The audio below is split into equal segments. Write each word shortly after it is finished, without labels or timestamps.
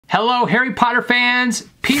Hello Harry Potter fans,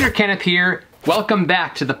 Peter Kenneth here. Welcome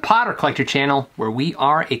back to the Potter Collector channel, where we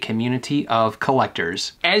are a community of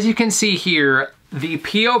collectors. As you can see here, the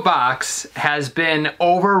P.O. box has been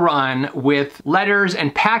overrun with letters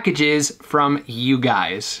and packages from you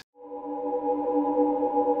guys.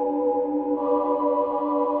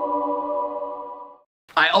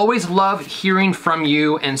 I always love hearing from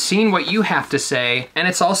you and seeing what you have to say, and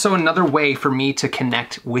it's also another way for me to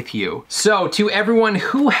connect with you. So to everyone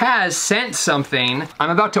who has sent something, I'm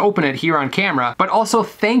about to open it here on camera, but also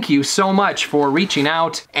thank you so much for reaching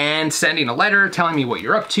out and sending a letter, telling me what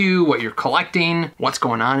you're up to, what you're collecting, what's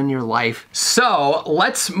going on in your life. So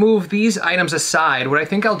let's move these items aside. What I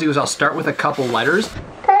think I'll do is I'll start with a couple letters.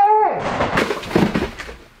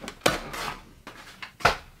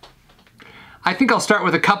 I think I'll start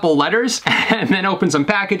with a couple letters and then open some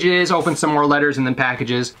packages, open some more letters and then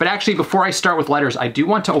packages. But actually, before I start with letters, I do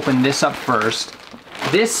want to open this up first.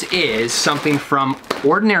 This is something from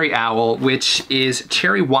Ordinary Owl, which is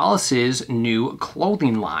Cherry Wallace's new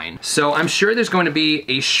clothing line. So I'm sure there's going to be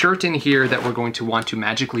a shirt in here that we're going to want to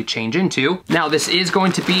magically change into. Now, this is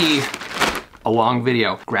going to be a long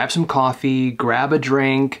video. Grab some coffee, grab a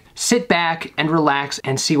drink, sit back and relax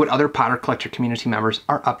and see what other Potter Collector community members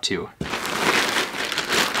are up to.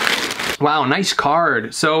 Wow, nice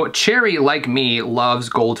card. So Cherry, like me, loves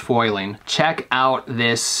gold foiling. Check out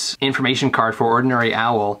this information card for Ordinary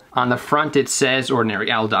Owl. On the front it says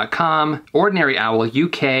ordinaryowl.com, Ordinary Owl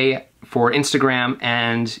UK for Instagram,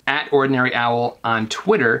 and at Ordinary Owl on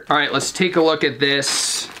Twitter. All right, let's take a look at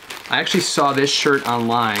this. I actually saw this shirt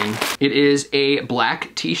online. It is a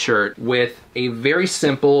black t-shirt with a very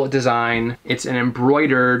simple design. It's an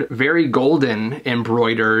embroidered, very golden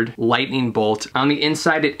embroidered lightning bolt. On the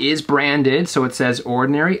inside it is branded, so it says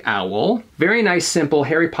Ordinary Owl. Very nice, simple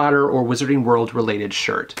Harry Potter or Wizarding World related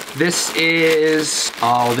shirt. This is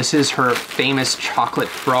her famous chocolate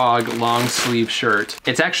frog long sleeve shirt.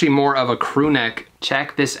 It's actually more of a crew neck.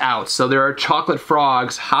 Check this out. So there are chocolate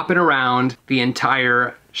frogs hopping around the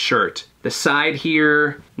entire shirt. The side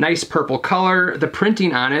here, nice purple color, the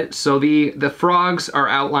printing on it, so the frogs are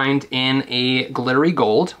outlined in a glittery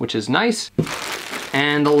gold, which is nice.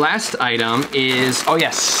 And the last item is, oh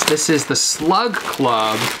yes, this is the Slug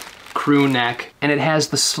Club crew neck, and it has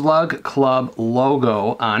the Slug Club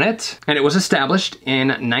logo on it, and it was established in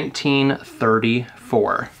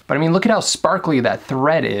 1934. But I mean, look at how sparkly that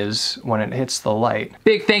thread is when it hits the light.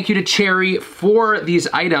 Big thank you to Cherry for these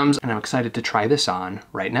items, and I'm excited to try this on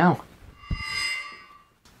right now.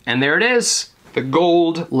 And there it is. The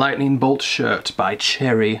gold lightning bolt shirt by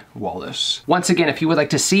Cherry Wallace. Once again, if you would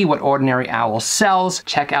like to see what Ordinary Owl sells,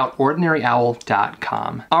 check out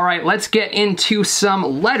ordinaryowl.com. All right, let's get into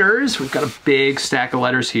some letters. We've got a big stack of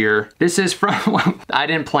letters here. This is from, I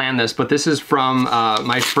didn't plan this, but this is from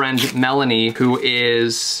my friend Melanie, who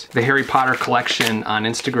is the Harry Potter collection on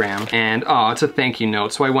Instagram. And oh, it's a thank you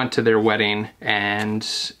note. So I went to their wedding and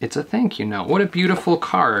it's a thank you note. What a beautiful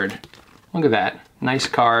card. Look at that, nice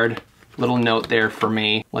card. Little note there for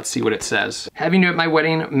me. Let's see what it says. Having you at my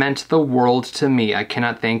wedding meant the world to me. I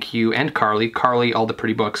cannot thank you and Carly. Carly, all the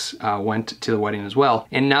pretty books, went to the wedding as well.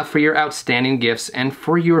 Enough for your outstanding gifts and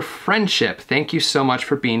for your friendship. Thank you so much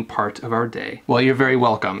for being part of our day. Well, you're very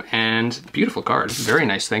welcome, and beautiful card. Very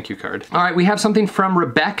nice thank you card. All right, we have something from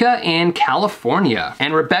Rebecca in California.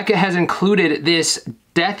 And Rebecca has included this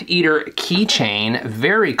Death Eater keychain,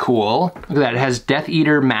 very cool. Look at that, it has Death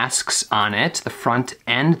Eater masks on it, the front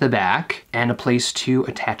and the back, and a place to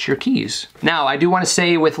attach your keys. Now, I do want to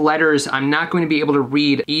say with letters, I'm not going to be able to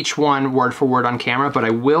read each one word for word on camera, but I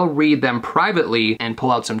will read them privately and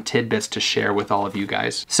pull out some tidbits to share with all of you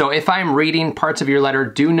guys. So if I'm reading parts of your letter,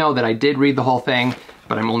 do know that I did read the whole thing,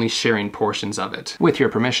 but I'm only sharing portions of it. With your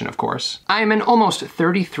permission, of course. I am an almost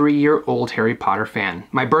 33-year-old Harry Potter fan.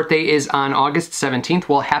 My birthday is on August 17th.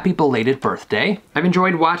 Well, happy belated birthday. I've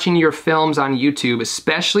enjoyed watching your films on YouTube,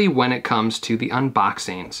 especially when it comes to the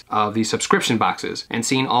unboxings of the subscription boxes and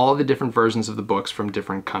seeing all of the different versions of the books from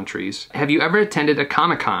different countries. Have you ever attended a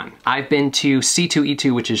Comic-Con? I've been to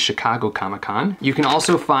C2E2, which is Chicago Comic-Con. You can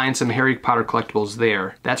also find some Harry Potter collectibles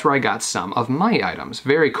there. That's where I got some of my items.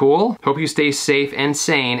 Very cool. Hope you stay safe and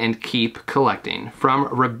sane and keep collecting. From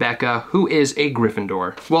Rebecca, who is a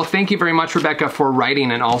Gryffindor. Well, thank you very much, Rebecca, for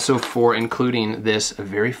writing and also for including this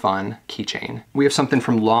very fun keychain. We have something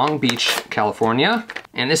from Long Beach, California.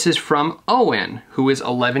 And this is from Owen, who is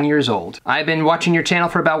 11 years old. I've been watching your channel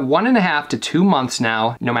for about 1.5 to 2 months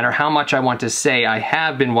now. No matter how much I want to say, I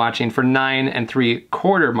have been watching for 9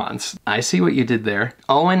 3/4 months. I see what you did there.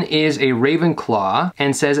 Owen is a Ravenclaw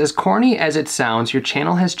and says, as corny as it sounds, your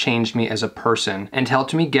channel has changed me as a person and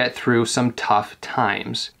helped me get through some tough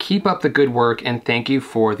times. Keep up the good work and thank you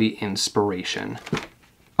for the inspiration.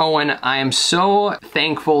 Owen, I am so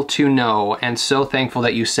thankful to know and so thankful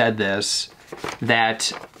that you said this,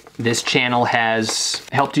 that this channel has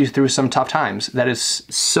helped you through some tough times. That is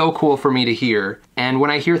so cool for me to hear. And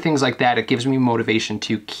when I hear things like that, it gives me motivation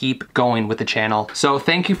to keep going with the channel. So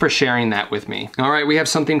thank you for sharing that with me. All right, we have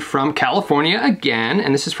something from California again,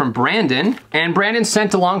 and this is from Brandon. And Brandon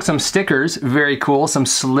sent along some stickers, very cool, some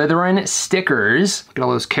Slytherin stickers. Got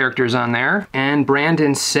all those characters on there. And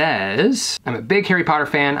Brandon says, I'm a big Harry Potter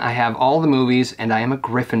fan, I have all the movies, and I am a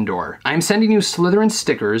Gryffindor. I'm sending you Slytherin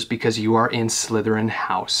stickers because you are in Slytherin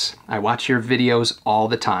house. I watch your videos all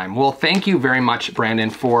the time. Well, thank you very much, Brandon,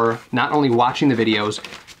 for not only watching the videos,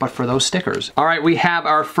 but for those stickers. All right, we have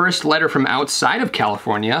our first letter from outside of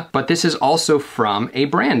California, but this is also from a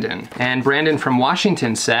Brandon. And Brandon from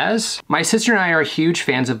Washington says, my sister and I are huge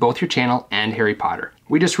fans of both your channel and Harry Potter.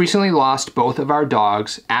 We just recently lost both of our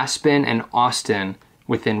dogs, Aspen and Austin,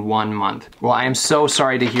 within 1 month. Well, I am so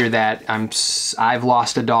sorry to hear that. I've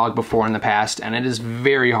lost a dog before in the past, and it is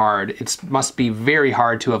very hard. It must be very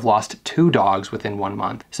hard to have lost 2 dogs within 1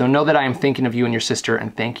 month. So know that I am thinking of you and your sister,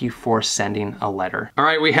 and thank you for sending a letter. All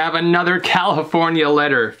right, we have another California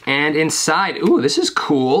letter. And inside, ooh, this is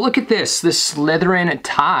cool. Look at this Slytherin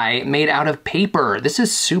tie made out of paper. This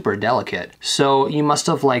is super delicate. So you must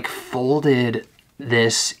have like folded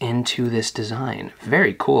this into this design.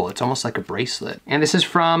 Very cool. It's almost like a bracelet. And this is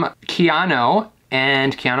from Keanu,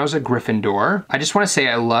 and Keanu's a Gryffindor. I just want to say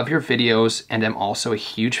I love your videos and am also a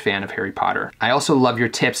huge fan of Harry Potter. I also love your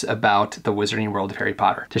tips about the Wizarding World of Harry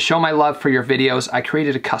Potter. To show my love for your videos, I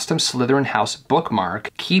created a custom Slytherin house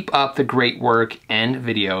bookmark. Keep up the great work and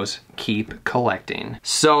videos. Keep collecting.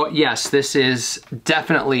 So yes, this is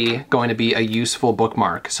definitely going to be a useful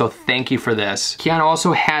bookmark. So thank you for this. Keanu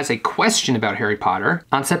also has a question about Harry Potter.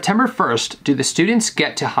 On September 1st, do the students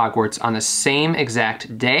get to Hogwarts on the same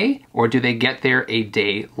exact day, or do they get there a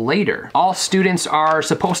day later? All students are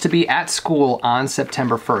supposed to be at school on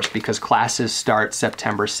September 1st because classes start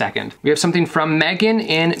September 2nd. We have something from Megan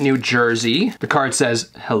in New Jersey. The card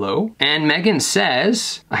says, hello. And Megan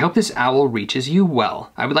says, I hope this owl reaches you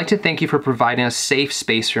well. I would like to thank you for providing a safe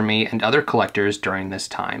space for me and other collectors during this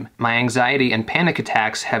time. My anxiety and panic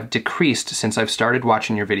attacks have decreased since I've started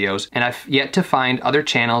watching your videos, and I've yet to find other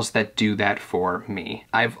channels that do that for me.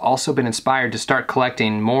 I've also been inspired to start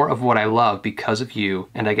collecting more of what I love because of you,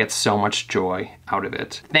 and I get so much joy out of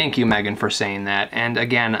it. Thank you, Megan, for saying that. And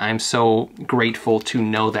again, I'm so grateful to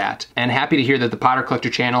know that. And happy to hear that the Potter Collector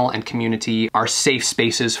channel and community are safe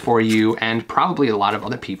spaces for you and probably a lot of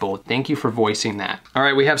other people. Thank you for voicing that. All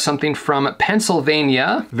right, we have something from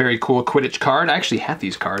Pennsylvania. Very cool Quidditch card. I actually have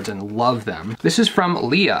these cards and love them. This is from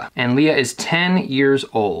Leah, and Leah is 10 years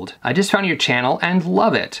old. I just found your channel and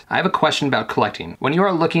love it. I have a question about collecting. When you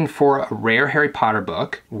are looking for a rare Harry Potter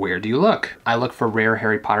book, where do you look? I look for rare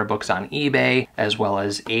Harry Potter books on eBay, as well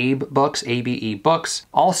as Abe Books, ABE Books,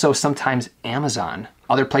 also sometimes Amazon.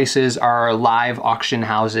 Other places are live auction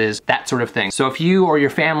houses, that sort of thing. So if you or your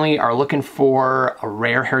family are looking for a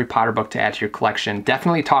rare Harry Potter book to add to your collection,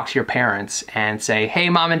 definitely talk to your parents and say, hey,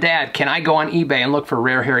 mom and dad, can I go on eBay and look for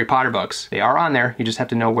rare Harry Potter books? They are on there, you just have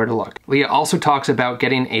to know where to look. Leah also talks about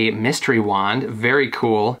getting a mystery wand, very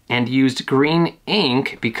cool, and used green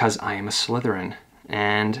ink because I am a Slytherin.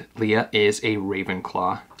 And Leah is a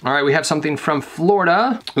Ravenclaw. All right, we have something from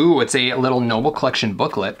Florida. Ooh, it's a little Noble Collection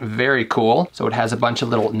booklet. Very cool. So it has a bunch of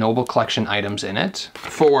little Noble Collection items in it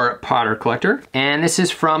for Potter Collector. And this is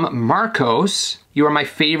from Marcos. You are my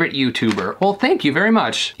favorite YouTuber. Well, thank you very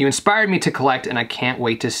much. You inspired me to collect, and I can't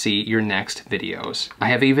wait to see your next videos. I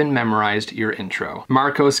have even memorized your intro.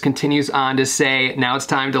 Marcos continues on to say, now it's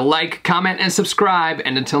time to like, comment, and subscribe,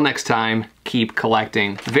 and until next time, keep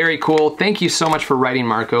collecting. Very cool. Thank you so much for writing,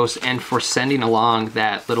 Marcos, and for sending along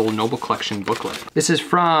that little Noble Collection booklet. This is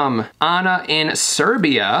from Anna in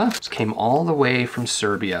Serbia. This came all the way from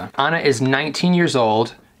Serbia. Anna is 19 years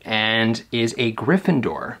old, and is a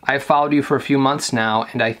Gryffindor. I've followed you for a few months now,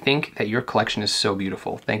 and I think that your collection is so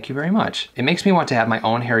beautiful. Thank you very much. It makes me want to have my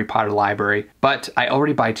own Harry Potter library, but I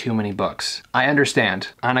already buy too many books. I understand.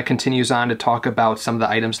 Anna continues on to talk about some of the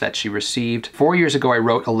items that she received. 4 years ago, I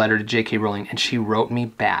wrote a letter to J.K. Rowling, and she wrote me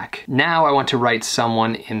back. Now I want to write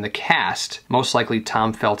someone in the cast, most likely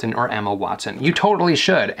Tom Felton or Emma Watson. You totally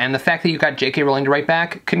should, and the fact that you got J.K. Rowling to write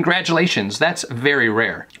back, congratulations. That's very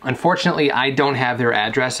rare. Unfortunately, I don't have their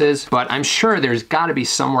addresses, but I'm sure there's gotta be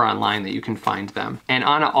somewhere online that you can find them. And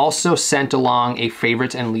Anna also sent along a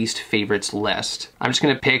favorites and least favorites list. I'm just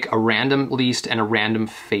gonna pick a random least and a random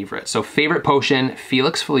favorite. So favorite potion,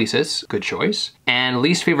 Felix Felicis, good choice. And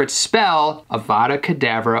least favorite spell, Avada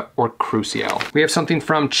Kedavra or Crucio. We have something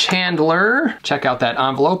from Chandler. Check out that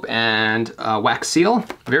envelope and wax seal.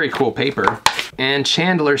 Very cool paper. And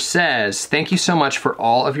Chandler says, thank you so much for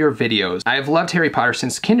all of your videos. I have loved Harry Potter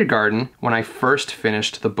since kindergarten when I first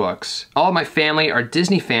finished the books. All of my family are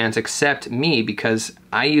Disney fans except me because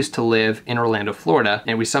I used to live in Orlando, Florida,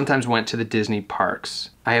 and we sometimes went to the Disney parks.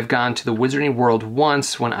 I have gone to the Wizarding World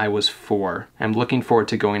once when I was 4. I'm looking forward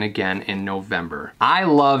to going again in November. I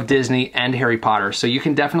love Disney and Harry Potter, so you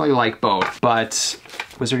can definitely like both, but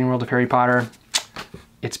Wizarding World of Harry Potter,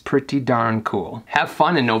 it's pretty darn cool. Have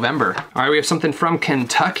fun in November. All right, we have something from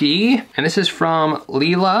Kentucky, and this is from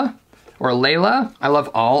Leela. Or Layla, I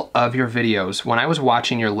love all of your videos. When I was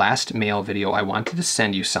watching your last mail video, I wanted to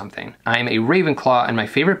send you something. I am a Ravenclaw and my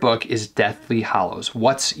favorite book is Deathly Hallows.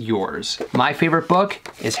 What's yours? My favorite book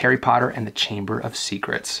is Harry Potter and the Chamber of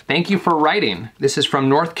Secrets. Thank you for writing. This is from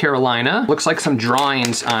North Carolina. Looks like some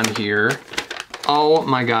drawings on here. Oh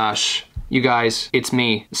my gosh. You guys, it's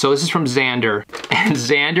me. So this is from Xander, and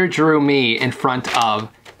Xander drew me in front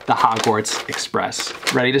of the Hogwarts Express.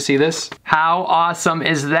 Ready to see this? How awesome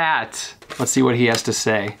is that? Let's see what he has to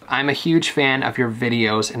say. I'm a huge fan of your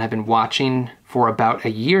videos and I've been watching for about a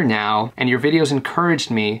year now, and your videos encouraged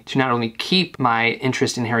me to not only keep my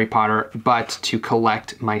interest in Harry Potter, but to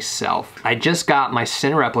collect myself. I just got my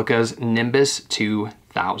Cinereplicas Nimbus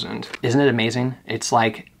 2000. Isn't it amazing? It's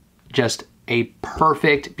like just a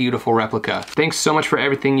perfect, beautiful replica. Thanks so much for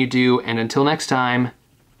everything you do, and until next time,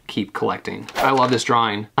 keep collecting. I love this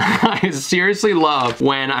drawing. I seriously love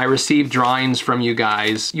when I receive drawings from you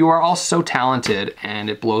guys. You are all so talented and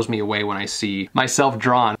it blows me away when I see myself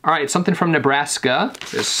drawn. All right, something from Nebraska.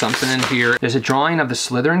 There's something in here. There's a drawing of the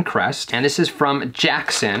Slytherin crest, and this is from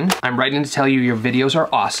Jackson. I'm writing to tell you your videos are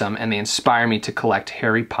awesome and they inspire me to collect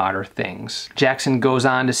Harry Potter things. Jackson goes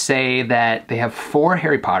on to say that they have 4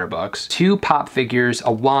 Harry Potter books, 2 pop figures,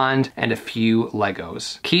 a wand, and a few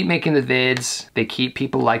Legos. Keep making the vids. They keep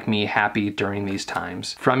people like me happy during these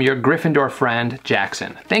times. From your Gryffindor friend,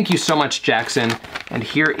 Jackson. Thank you so much, Jackson. And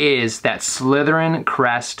here is that Slytherin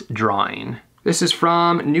crest drawing. This is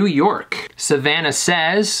from New York. Savannah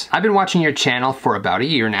says, I've been watching your channel for about a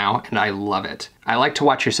year now, and I love it. I like to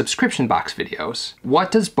watch your subscription box videos. What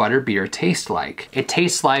does butterbeer taste like? It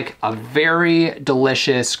tastes like a very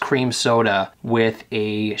delicious cream soda with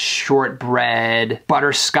a shortbread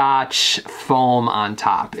butterscotch foam on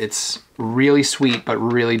top. It's really sweet, but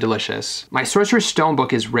really delicious. My Sorcerer's Stone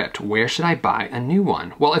book is ripped. Where should I buy a new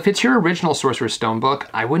one? Well, if it's your original Sorcerer's Stone book,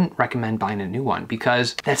 I wouldn't recommend buying a new one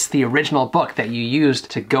because that's the original book that you used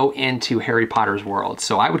to go into Harry Potter's world.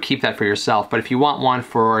 So I would keep that for yourself. But if you want one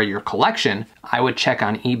for your collection, I would check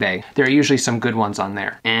on eBay. There are usually some good ones on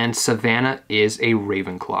there. And Savannah is a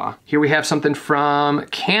Ravenclaw. Here we have something from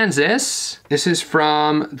Kansas. This is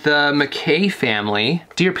from the McKay family.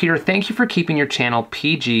 Dear Peter, thank you for keeping your channel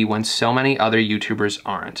PG when so many other YouTubers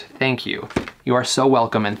aren't. Thank you. You are so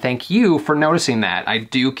welcome, and thank you for noticing that. I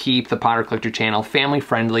do keep the Potter Collector channel family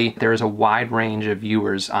friendly. There is a wide range of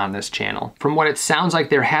viewers on this channel. From what it sounds like,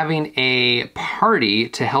 they're having a party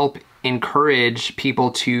to help encourage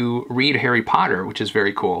people to read Harry Potter, which is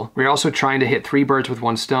very cool. We're also trying to hit 3 birds with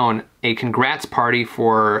one stone. A congrats party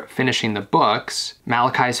for finishing the books,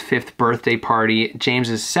 Malachi's 5th birthday party,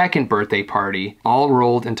 James's 2nd birthday party, all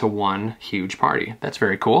rolled into one huge party. That's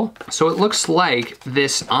very cool. So it looks like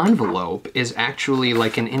this envelope is actually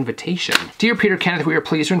like an invitation. Dear Peter Kenneth, we are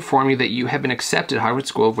pleased to inform you that you have been accepted at Hogwarts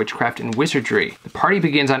School of Witchcraft and Wizardry. The party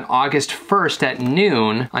begins on August 1st at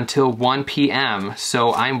noon until 1 p.m.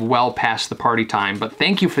 So I'm well past the party time, but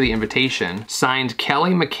thank you for the invitation. Signed,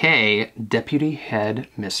 Kelly McKay, Deputy Head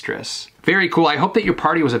Mistress. Very cool. I hope that your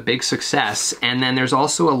party was a big success. And then there's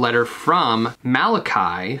also a letter from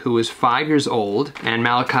Malachi, who is 5 years old, and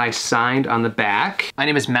Malachi signed on the back. My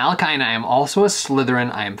name is Malachi and I am also a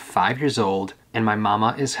Slytherin. I am 5 years old. and my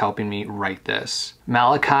mama is helping me write this.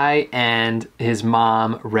 Malachi and his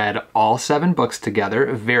mom read all 7 books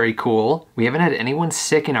together. Very cool. We haven't had anyone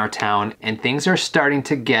sick in our town, and things are starting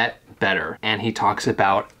to get better. And he talks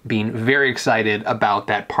about being very excited about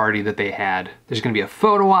that party that they had. There's gonna be a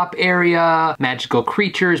photo op area, magical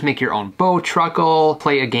creatures, make your own bow truckle,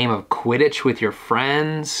 play a game of Quidditch with your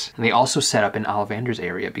friends. And they also set up an Ollivander's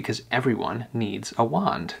area because everyone needs a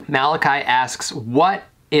wand. Malachi asks, what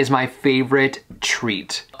is my favorite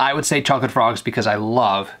treat? I would say chocolate frogs because I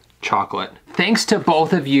love chocolate. Thanks to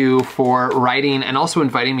both of you for writing and also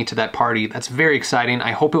inviting me to that party. That's very exciting.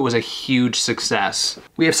 I hope it was a huge success.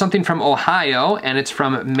 We have something from Ohio, and it's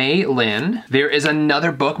from May Lynn. There is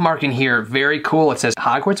another bookmark in here. Very cool. It says,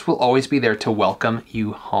 Hogwarts will always be there to welcome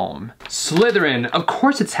you home. Slytherin. Of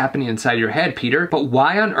course it's happening inside your head, Peter, but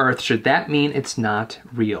why on earth should that mean it's not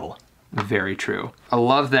real? Very true. I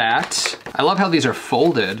love that. I love how these are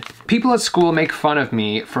folded. People at school make fun of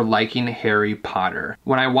me for liking Harry Potter.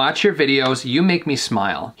 When I watch your videos, you make me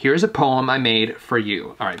smile. Here's a poem I made for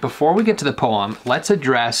you. All right, before we get to the poem, let's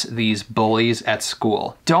address these bullies at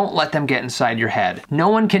school. Don't let them get inside your head. No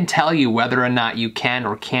one can tell you whether or not you can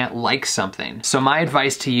or can't like something. So my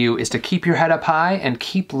advice to you is to keep your head up high and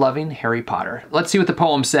keep loving Harry Potter. Let's see what the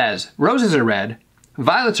poem says. Roses are red,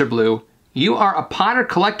 violets are blue. You are a Potter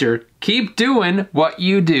collector. Keep doing what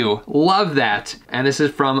you do. Love that. And this is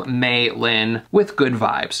from May Lynn with good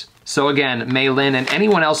vibes. So again, May Lynn and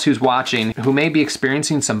anyone else who's watching who may be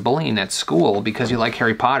experiencing some bullying at school because you like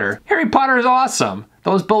Harry Potter is awesome.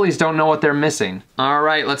 Those bullies don't know what they're missing. All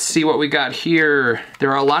right, let's see what we got here.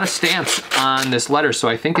 There are a lot of stamps on this letter, so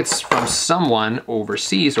I think it's from someone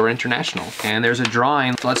overseas or international. And there's a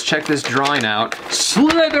drawing. Let's check this drawing out.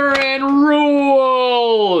 Slytherin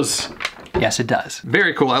rules! Yes, it does.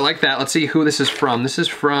 Very cool, I like that. Let's see who this is from. This is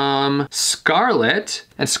from Scarlett.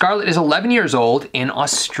 And Scarlett is 11 years old in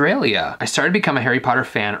Australia. I started to become a Harry Potter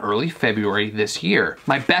fan early February this year.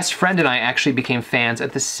 My best friend and I actually became fans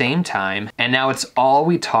at the same time, and now it's all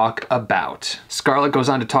we talk about. Scarlett goes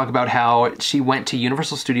on to talk about how she went to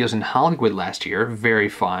Universal Studios in Hollywood last year, very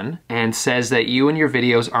fun, and says that you and your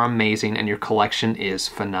videos are amazing and your collection is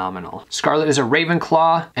phenomenal. Scarlett is a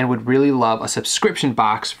Ravenclaw and would really love a subscription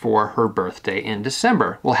box for her birthday in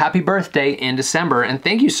December. Well, happy birthday in December, and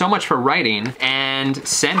thank you so much for writing and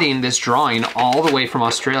sending this drawing all the way from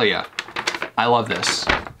Australia. I love this.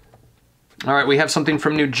 All right, we have something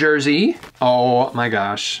from New Jersey. Oh my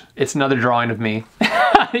gosh, it's another drawing of me.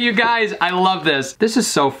 You guys, I love this. This is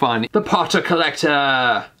so fun. The Potter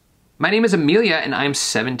Collector. My name is Amelia and I'm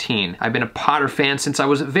 17. I've been a Potter fan since I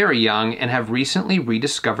was very young and have recently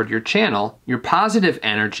rediscovered your channel. Your positive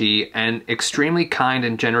energy and extremely kind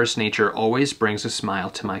and generous nature always brings a smile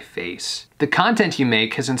to my face. The content you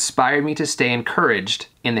make has inspired me to stay encouraged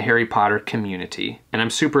in the Harry Potter community, and I'm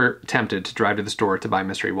super tempted to drive to the store to buy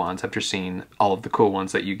mystery wands after seeing all of the cool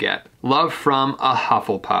ones that you get. Love from a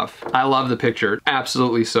Hufflepuff. I love the picture,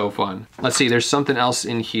 absolutely so fun. Let's see, there's something else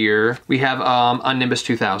in here. We have a Nimbus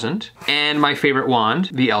 2000, and my favorite wand,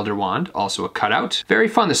 the Elder Wand, also a cutout. Very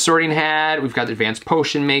fun, the sorting hat, we've got the advanced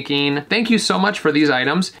potion making. Thank you so much for these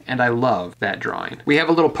items, and I love that drawing. We have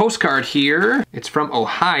a little postcard here. It's from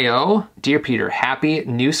Ohio. Dear Peter, happy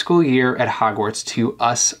new school year at Hogwarts to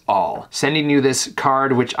us all. Sending you this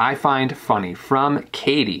card, which I find funny, from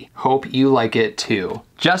Katie. Hope you like it too.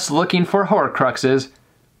 Just looking for Horcruxes,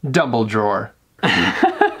 Dumbledore.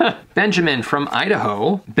 Benjamin from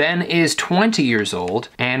Idaho. Ben is 20 years old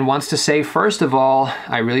and wants to say, first of all,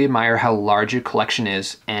 I really admire how large your collection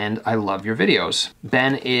is and I love your videos.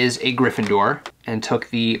 Ben is a Gryffindor and took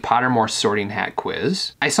the Pottermore sorting hat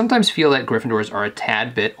quiz. I sometimes feel that Gryffindors are a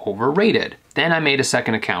tad bit overrated. Then I made a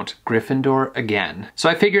second account, Gryffindor again. So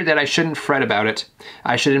I figured that I shouldn't fret about it.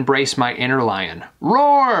 I should embrace my inner lion.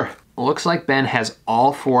 Roar! Looks like Ben has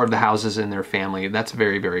all 4 of the houses in their family. That's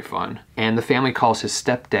very, very fun. And the family calls his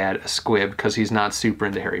stepdad a squib because he's not super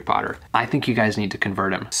into Harry Potter. I think you guys need to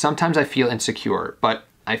convert him. Sometimes I feel insecure, but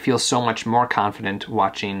I feel so much more confident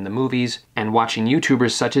watching the movies and watching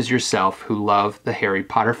YouTubers such as yourself who love the Harry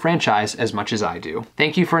Potter franchise as much as I do.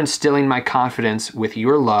 Thank you for instilling my confidence with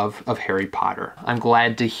your love of Harry Potter. I'm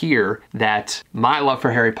glad to hear that my love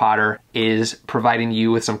for Harry Potter is providing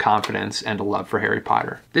you with some confidence and a love for Harry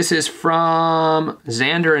Potter. This is from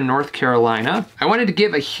Xander in North Carolina. I wanted to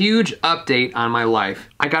give a huge update on my life.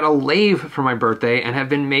 I got a lathe for my birthday and have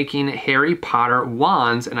been making Harry Potter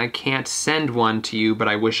wands, and I can't send one to you, but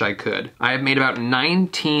I wish I could. I have made about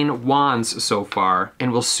 19 wands so far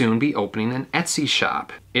and will soon be opening an Etsy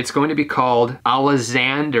shop. It's going to be called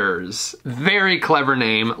Alexander's. Very clever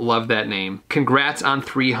name, love that name. Congrats on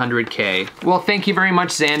 300K. Well, thank you very much,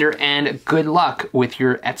 Xander, and good luck with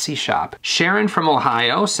your Etsy shop. Sharon from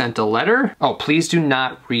Ohio sent a letter. Oh, please do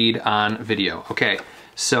not read on video. Okay,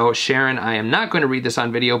 so Sharon, I am not going to read this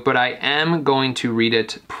on video, but I am going to read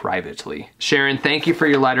it privately. Sharon, thank you for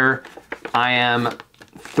your letter. I am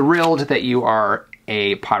thrilled that you are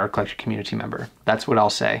a Potter Collector community member. That's what I'll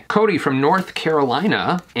say. Cody from North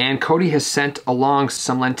Carolina, and Cody has sent along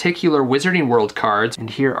some lenticular Wizarding World cards, and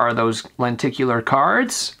here are those lenticular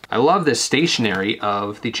cards. I love this stationery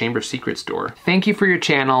of the Chamber of Secrets store. Thank you for your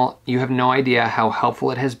channel. You have no idea how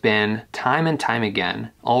helpful it has been time and time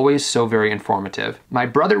again. Always so very informative. My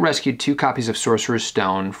brother rescued 2 copies of Sorcerer's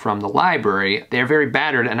Stone from the library. They're very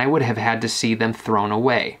battered and I would have had to see them thrown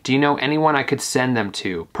away. Do you know anyone I could send them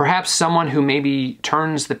to? Perhaps someone who maybe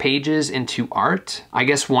turns the pages into art? I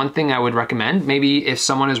guess one thing I would recommend, maybe if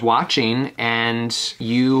someone is watching and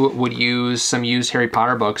you would use some used Harry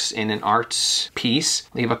Potter books in an art piece,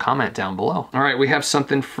 leave a comment down below. All right, we have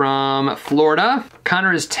something from Florida.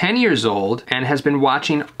 Connor is 10 years old and has been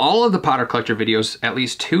watching all of the Potter Collector videos at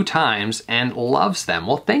least 2 times and loves them.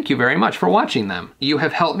 Well, thank you very much for watching them. You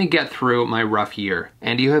have helped me get through my rough year,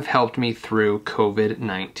 and you have helped me through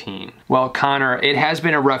COVID-19. Well, Connor, it has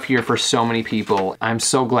been a rough year for so many people. I'm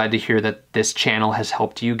so glad to hear that this channel has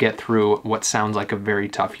helped you get through what sounds like a very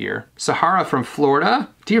tough year. Sahara from Florida.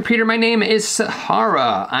 Dear Peter, my name is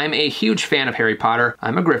Sahara. I'm a huge fan of Harry Potter.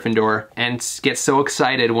 I'm a Gryffindor and get so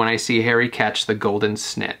excited when I see Harry catch the golden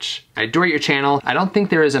snitch. I adore your channel. I don't think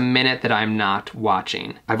there is a minute that I'm not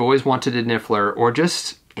watching. I've always wanted a Niffler or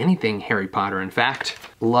just anything Harry Potter, in fact.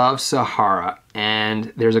 Love, Sahara.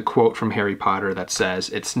 And there's a quote from Harry Potter that says,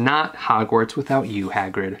 "It's not Hogwarts without you,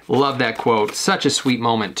 Hagrid." Love that quote. Such a sweet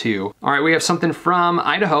moment, too. All right, we have something from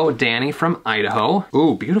Idaho. Danny from Idaho.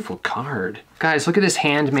 Ooh, beautiful card. Guys, look at this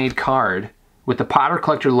handmade card with the Potter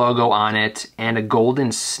Collector logo on it and a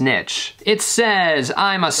golden snitch. It says,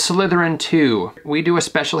 "I'm a Slytherin too." We do a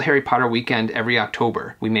special Harry Potter weekend every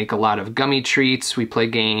October. We make a lot of gummy treats, we play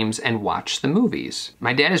games, and watch the movies.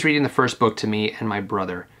 My dad is reading the first book to me and my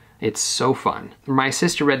brother. It's so fun. My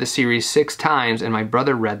sister read the series 6 times and my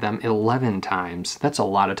brother read them 11 times. That's a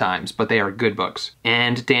lot of times, but they are good books.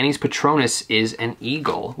 And Danny's Patronus is an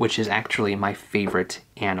eagle, which is actually my favorite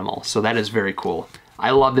animal. So that is very cool. I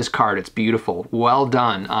love this card, it's beautiful. Well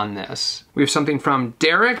done on this. We have something from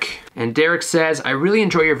Derek, and Derek says, "I really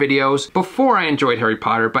enjoy your videos. Before I enjoyed Harry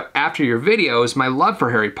Potter, but after your videos, my love for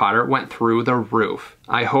Harry Potter went through the roof.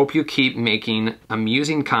 I hope you keep making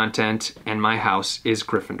amusing content, and my house is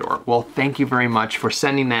Gryffindor." Well, thank you very much for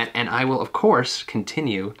sending that, and I will, of course,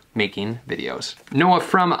 continue making videos. Noah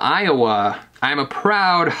from Iowa. "I'm a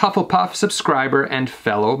proud Hufflepuff subscriber and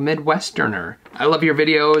fellow Midwesterner. I love your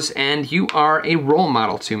videos and you are a role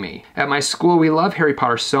model to me. At my school, we love Harry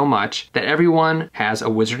Potter so much that everyone has a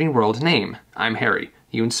Wizarding World name. I'm Harry.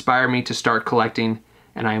 You inspire me to start collecting,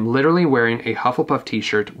 and I am literally wearing a Hufflepuff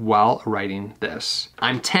t-shirt while writing this.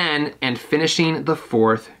 I'm 10 and finishing the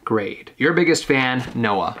 4th grade. Your biggest fan,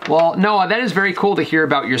 Noah." Well, Noah, that is very cool to hear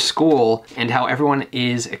about your school and how everyone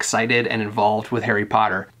is excited and involved with Harry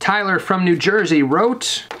Potter. Tyler from New Jersey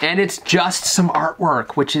wrote, and it's just some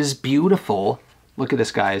artwork, which is beautiful. Look at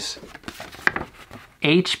this, guys.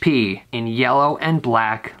 HP in yellow and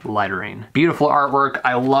black lettering. Beautiful artwork.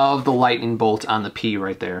 I love the lightning bolt on the P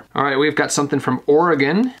right there. All right, we've got something from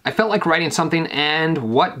Oregon. "I felt like writing something, and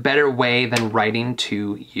what better way than writing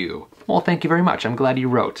to you?" Well, thank you very much. I'm glad you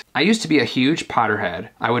wrote. "I used to be a huge Potterhead.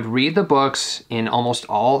 I would read the books in almost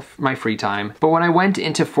all my free time, but when I went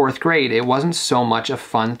into 4th grade, it wasn't so much a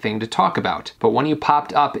fun thing to talk about. But when you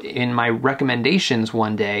popped up in my recommendations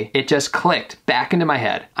one day, it just clicked back into my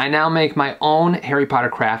head. I now make my own Harry Potter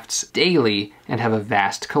crafts daily and have a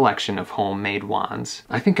vast collection of homemade wands.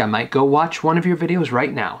 I think I might go watch one of your videos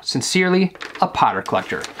right now. Sincerely, a Potter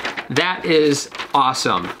Collector." That is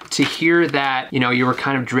awesome to hear that, you know, you were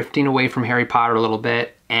kind of drifting away from Harry Potter a little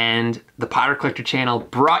bit and the Potter Collector channel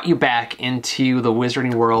brought you back into the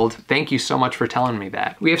Wizarding World. Thank you so much for telling me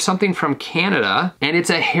that. We have something from Canada, and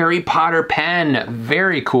it's a Harry Potter pen.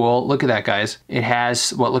 Very cool. Look at that, guys. It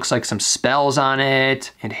has what looks like some spells on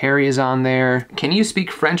it, and Harry is on there. "Can you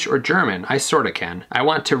speak French or German?" I sorta can. "I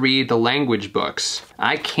want to read the language books.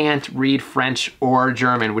 I can't read French or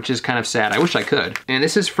German, which is kind of sad. I wish I could." And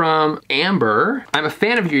this is from Amber. "I'm a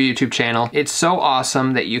fan of your YouTube channel. It's so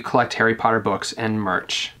awesome that you collect Harry Potter books and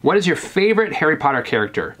merch. What is your favorite Harry Potter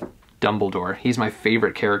character?" Dumbledore. He's my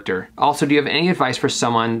favorite character. Also, do you have any advice for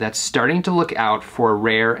someone that's starting to look out for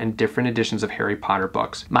rare and different editions of Harry Potter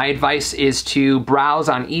books? My advice is to browse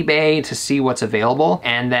on eBay to see what's available,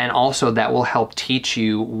 and then also that will help teach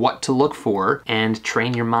you what to look for and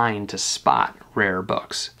train your mind to spot rare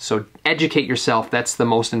books. So educate yourself, that's the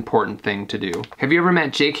most important thing to do. Have you ever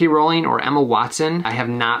met J.K. Rowling or Emma Watson? I have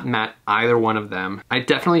not met either one of them. I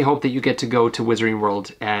definitely hope that you get to go to Wizarding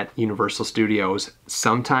World at Universal Studios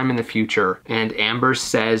sometime in the future, and Amber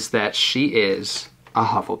says that she is a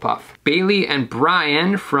Hufflepuff. Bailey and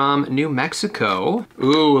Brian from New Mexico.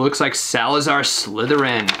 Ooh, looks like Salazar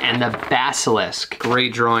Slytherin and the Basilisk.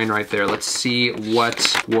 Great drawing right there. Let's see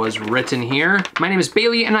what was written here. My name is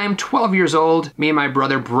Bailey and I am 12 years old. Me and my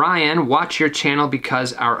brother Brian watch your channel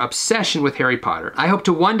because our obsession with Harry Potter. I hope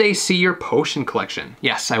to one day see your potion collection.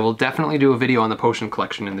 Yes, I will definitely do a video on the potion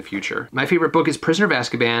collection in the future. My favorite book is Prisoner of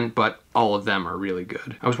Azkaban, but all of them are really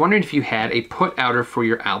good. I was wondering if you had a put-outer for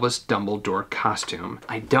your Albus Dumbledore costume.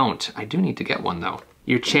 I don't. I do need to get one though.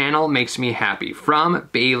 Your channel makes me happy. From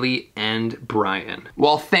Bailey and Brian.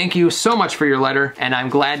 Well, thank you so much for your letter, and I'm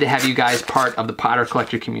glad to have you guys part of the Potter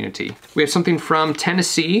Collector community. We have something from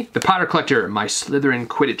Tennessee. The Potter Collector, my Slytherin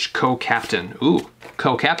Quidditch co-captain. Ooh,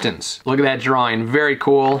 co-captains. Look at that drawing, very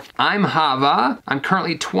cool. I'm Hava. I'm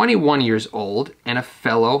currently 21 years old and a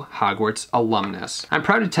fellow Hogwarts alumnus. I'm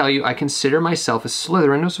proud to tell you I consider myself a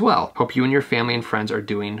Slytherin as well. Hope you and your family and friends are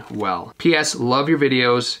doing well. P.S. Love your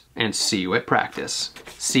videos and see you at practice.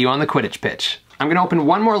 See you on the Quidditch pitch. I'm gonna open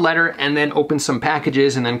one more letter and then open some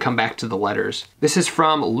packages and then come back to the letters. This is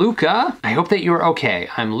from Luca. I hope that you're okay.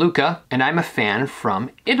 I'm Luca and I'm a fan from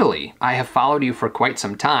Italy. I have followed you for quite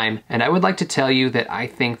some time and I would like to tell you that I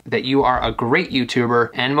think that you are a great YouTuber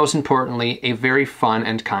and most importantly, a very fun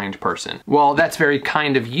and kind person. Well, that's very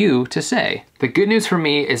kind of you to say. The good news for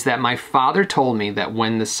me is that my father told me that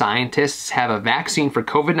when the scientists have a vaccine for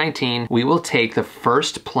COVID-19, we will take the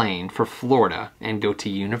first plane for Florida and go to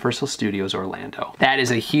Universal Studios Orlando. That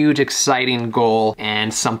is a huge, exciting goal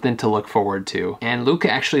and something to look forward to. And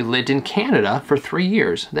Luca actually lived in Canada for 3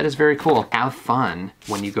 years. That is very cool. Have fun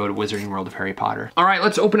when you go to Wizarding World of Harry Potter. All right,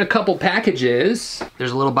 let's open a couple packages.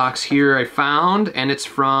 There's a little box here I found, and it's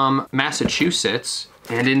from Massachusetts.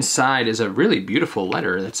 And inside is a really beautiful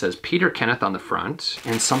letter that says Peter Kenneth on the front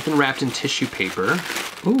and something wrapped in tissue paper.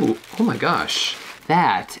 Ooh, oh my gosh.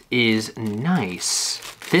 That is nice.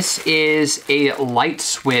 This is a light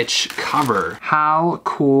switch cover. How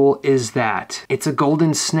cool is that? It's a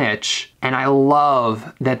golden snitch, and I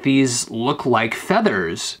love that these look like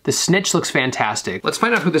feathers. The snitch looks fantastic. Let's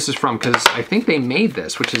find out who this is from, because I think they made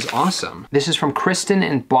this, which is awesome. This is from Kristen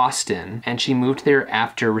in Boston, and she moved there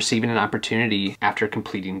after receiving an opportunity after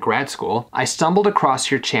completing grad school. I stumbled across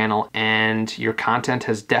your channel, and your content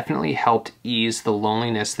has definitely helped ease the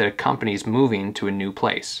loneliness that accompanies moving to a new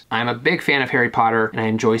place. I'm a big fan of Harry Potter, and I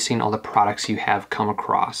enjoy seeing all the products you have come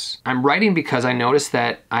across. I'm writing because I noticed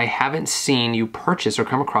that I haven't seen you purchase or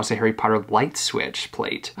come across a Harry Potter light switch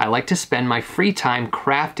plate. I like to spend my free time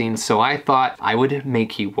crafting, so I thought I would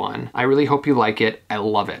make you one. I really hope you like it. I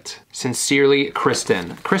love it. Sincerely,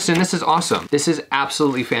 Kristen. Kristen, this is awesome. This is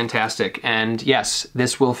absolutely fantastic. And yes,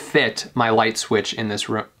 this will fit my light switch in this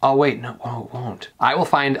room. Oh wait, no, oh, it won't. I will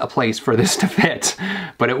find a place for this to fit,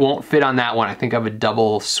 but it won't fit on that one. I think I have a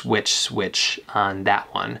double switch on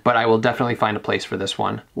that one, but I will definitely find a place for this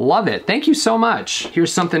one. Love it. Thank you so much.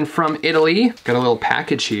 Here's something from Italy. Got a little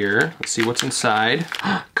package here. Let's see what's inside.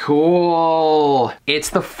 Cool. It's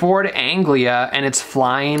the Ford Anglia and it's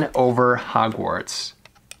flying over Hogwarts.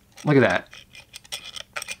 Look at that.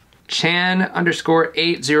 Chan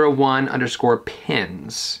 _801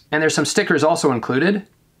 pins. And there's some stickers also included.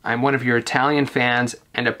 I'm one of your Italian fans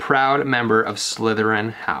and a proud member of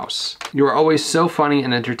Slytherin House. You are always so funny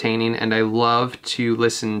and entertaining, and I love to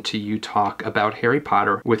listen to you talk about Harry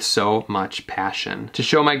Potter with so much passion. To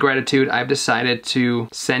show my gratitude, I've decided to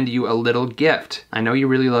send you a little gift. I know you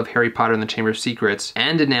really love Harry Potter and the Chamber of Secrets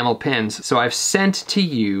and enamel pins, so I've sent to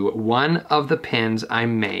you one of the pins I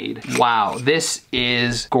made. Wow, this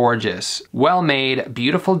is gorgeous. Well made,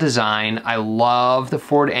 beautiful design. I love the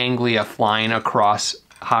Ford Anglia flying across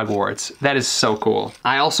Hogwarts. That is so cool.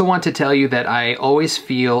 I also want to tell you that I always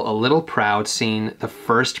feel a little proud seeing the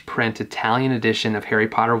first print Italian edition of Harry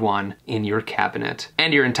Potter 1 in your cabinet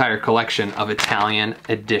and your entire collection of Italian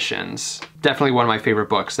editions. definitely one of my favorite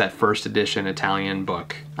books, that first edition Italian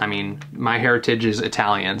book. I mean, my heritage is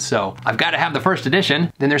Italian, so I've got to have the first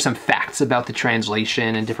edition. Then there's some facts about the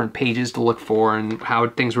translation and different pages to look for and how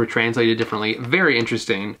things were translated differently. Very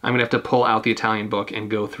interesting. I'm gonna have to pull out the Italian book and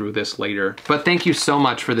go through this later. But thank you so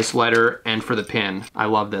much for this letter and for the pin. I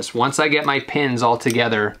love this. Once I get my pins all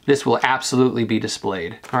together, this will absolutely be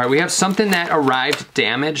displayed. All right, we have something that arrived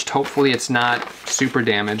damaged. Hopefully it's not super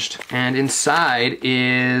damaged. And inside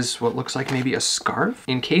is what looks like maybe a scarf.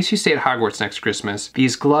 In case you stay at Hogwarts next Christmas,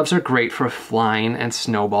 these gloves are great for flying and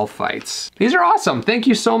snowball fights. These are awesome, thank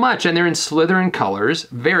you so much. And they're in Slytherin colors,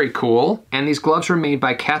 very cool. And these gloves were made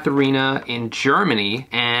by Katharina in Germany,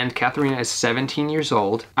 and Katharina is 17 years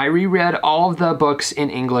old. I reread all of the books in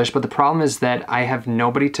English, but the problem is that I have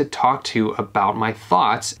nobody to talk to about my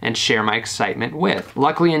thoughts and share my excitement with.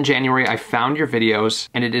 Luckily in January, I found your videos,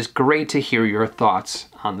 and it is great to hear your thoughts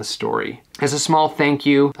on the story. As a small thank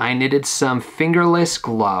you, I knitted some fingerless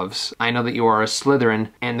gloves. I know that you are a Slytherin,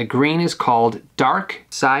 and the green is called Dark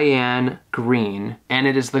Cyan Green, and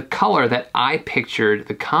it is the color that I pictured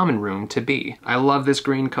the common room to be. I love this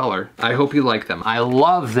green color. I hope you like them. I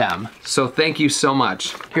love them. So thank you so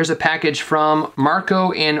much. Here's a package from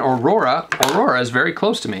Marco in Aurora. Aurora is very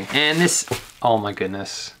close to me. And this, oh my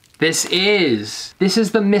goodness. This is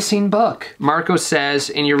the missing book. Marco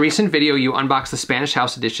says, in your recent video, you unboxed the Spanish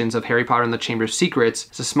House editions of Harry Potter and the Chamber of Secrets.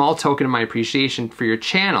 As a small token of my appreciation for your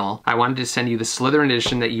channel, I wanted to send you the Slytherin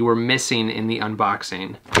edition that you were missing in the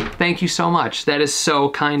unboxing. Thank you so much. That is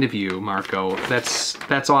so kind of you, Marco.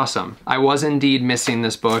 That's awesome. I was indeed missing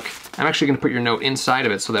this book. I'm actually gonna put your note inside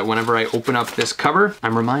of it so that whenever I open up this cover,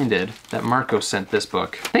 I'm reminded that Marco sent this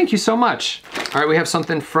book. Thank you so much. All right, we have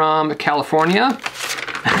something from California.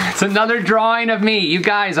 It's another drawing of me. You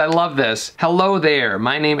guys, I love this. Hello there,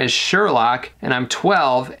 my name is Sherlock and I'm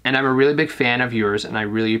 12 and I'm a really big fan of yours and I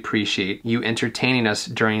really appreciate you entertaining us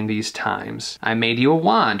during these times. I made you a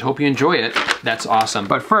wand, hope you enjoy it. That's awesome.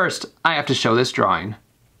 But first, I have to show this drawing.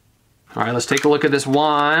 All right, let's take a look at this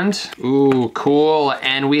wand. Ooh, cool.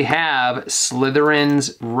 And we have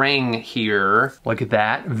Slytherin's ring here. Look at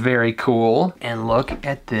that, very cool. And look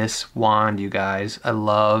at this wand, you guys. I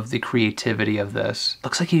love the creativity of this.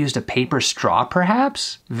 Looks like you used a paper straw,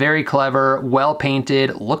 perhaps? Very clever, well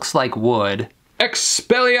painted, looks like wood.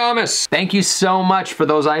 Expelliarmus! Thank you so much for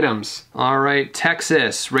those items. All right,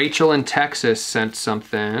 Texas. Rachel in Texas sent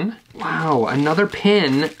something. Wow, another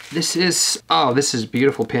pin. This is a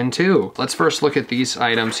beautiful pin too. Let's first look at these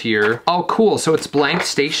items here. Oh, cool, so it's blank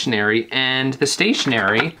stationery, and the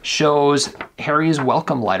stationery shows Harry's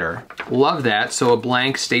welcome letter. Love that, so a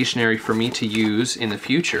blank stationery for me to use in the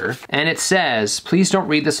future. And it says, please don't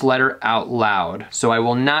read this letter out loud. So I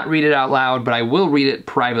will not read it out loud, but I will read it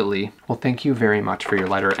privately. Well, thank you very much for your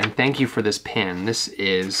letter, and thank you for this pin. This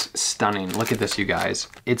is stunning. Look at this, you guys.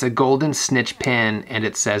 It's a golden snitch pin, and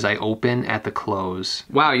it says, I open at the close.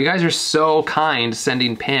 Wow, you guys are so kind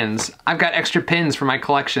sending pins. I've got extra pins for my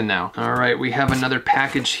collection now. All right, we have another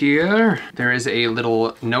package here. There is a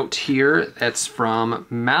little note here that's from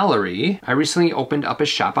Mallory. I recently opened up a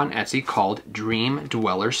shop on Etsy called Dream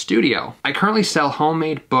Dweller Studio. I currently sell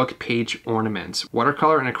homemade book page ornaments,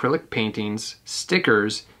 watercolor and acrylic paintings,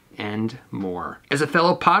 stickers, and more. As a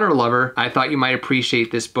fellow Potter lover, I thought you might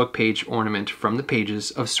appreciate this book page ornament from the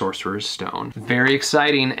pages of Sorcerer's Stone. Very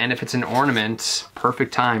exciting, and if it's an ornament,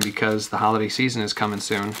 perfect time because the holiday season is coming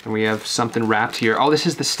soon. And we have something wrapped here. Oh, this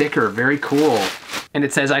is the sticker, very cool. And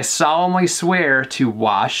it says, I solemnly swear to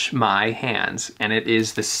wash my hands. And it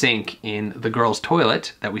is the sink in the girls'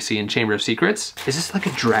 toilet that we see in Chamber of Secrets. Is this like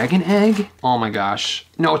a dragon egg? Oh my gosh.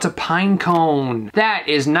 No, it's a pine cone. That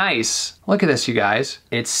is nice. Look at this, you guys.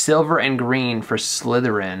 It's silver and green for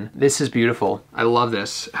Slytherin. This is beautiful. I love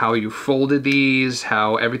this. How you folded these,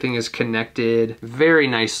 how everything is connected. Very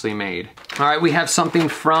nicely made. All right, we have something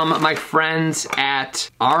from my friends at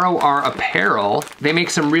ROR Apparel. They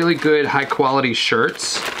make some really good high quality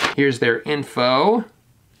shirts. Here's their info.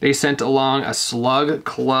 They sent along a Slug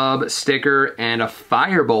Club sticker and a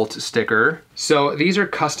Firebolt sticker. So these are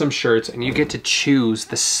custom shirts and you get to choose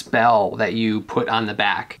the spell that you put on the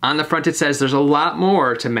back. On the front it says there's a lot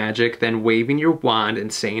more to magic than waving your wand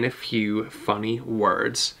and saying a few funny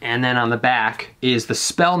words. And then on the back is the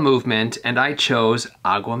spell movement, and I chose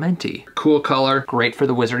Aguamenti. Cool color, great for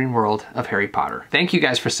the wizarding world of Harry Potter. Thank you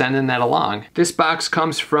guys for sending that along. This box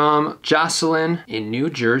comes from Jocelyn in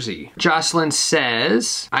New Jersey. Jocelyn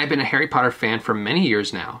says, I've been a Harry Potter fan for many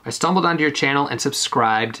years now. I stumbled onto your channel and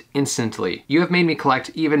subscribed instantly. truly. You have made me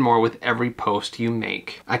collect even more with every post you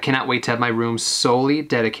make. I cannot wait to have my room solely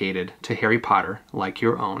dedicated to Harry Potter like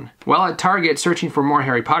your own. While at Target searching for more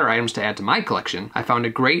Harry Potter items to add to my collection, I found a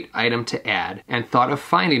great item to add and thought of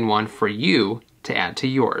finding one for you to add to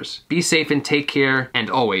yours. Be safe and take care, and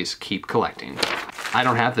always keep collecting. I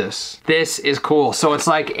don't have this. This is cool. So it's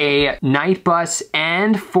like a Night Bus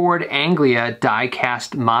and Ford Anglia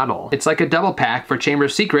die-cast model. It's like a double pack for Chamber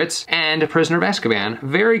of Secrets and Prisoner of Azkaban.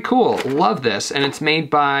 Very cool. Love this. And it's made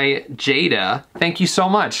by Jada. Thank you so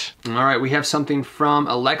much. All right, we have something from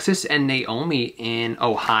Alexis and Naomi in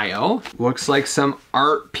Ohio. Looks like some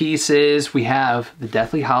art pieces. We have the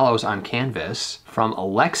Deathly Hallows on canvas from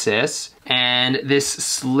Alexis, and this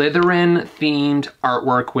Slytherin themed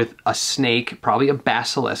artwork with a snake, probably a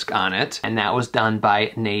basilisk on it, and that was done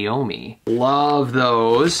by Naomi. Love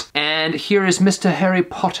those. And here is Mr. Harry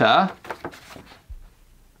Potter.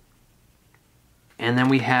 And then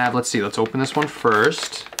we have, let's see, let's open this one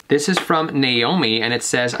first. This is from Naomi, and it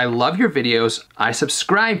says, I love your videos. I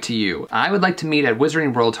subscribe to you. I would like to meet at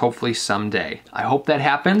Wizarding World hopefully someday. I hope that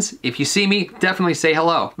happens. If you see me, definitely say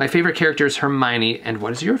hello. My favorite character is Hermione, and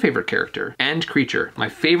what is your favorite character and creature? My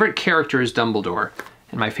favorite character is Dumbledore,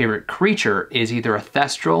 and my favorite creature is either a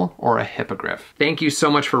Thestral or a Hippogriff. Thank you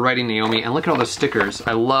so much for writing, Naomi, and look at all the stickers.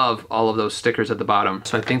 I love all of those stickers at the bottom.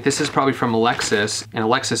 So I think this is probably from Alexis, and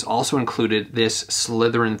Alexis also included this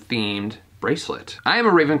Slytherin-themed bracelet. I am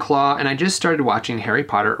a Ravenclaw, and I just started watching Harry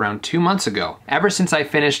Potter around 2 months ago. Ever since I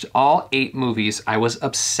finished all 8 movies, I was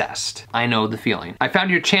obsessed. I know the feeling. I found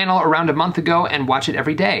your channel around a month ago and watch it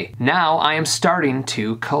every day. Now I am starting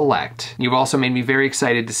to collect. You've also made me very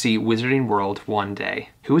excited to see Wizarding World one day.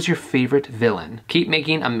 Who is your favorite villain? Keep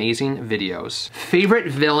making amazing videos. Favorite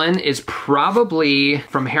villain is probably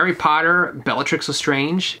from Harry Potter, Bellatrix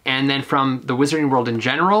Lestrange, and then from the Wizarding World in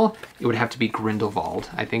general, it would have to be Grindelwald.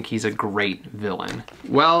 I think he's a great villain.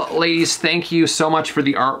 Well, ladies, thank you so much for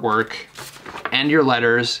the artwork and your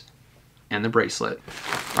letters and the bracelet.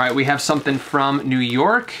 All right, we have something from New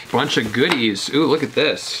York. Bunch of goodies. Ooh, look at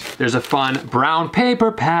this. There's a fun brown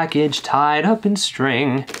paper package tied up in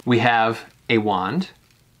string. We have a wand.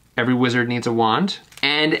 Every wizard needs a wand.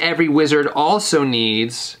 And every wizard also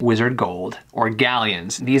needs wizard gold or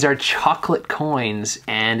galleons. These are chocolate coins,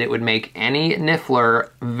 and it would make any Niffler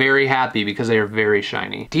very happy because they are very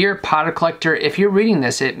shiny. Dear Potter Collector, if you're reading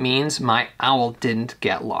this, it means my owl didn't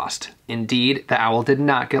get lost. Indeed, the owl did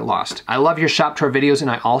not get lost. I love your shop tour videos,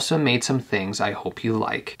 and I also made some things I hope you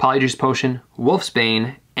like. Polyjuice Potion,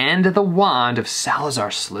 Wolfsbane, and the wand of Salazar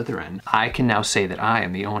Slytherin. I can now say that I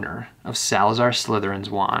am the owner of Salazar Slytherin's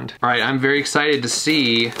wand. All right, I'm very excited to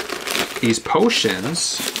see these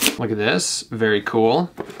potions. Look at this, very cool.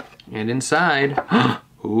 And inside,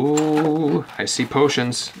 ooh, I see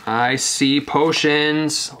potions. I see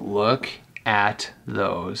potions. Look at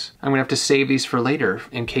those. I'm gonna have to save these for later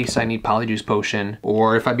in case I need Polyjuice Potion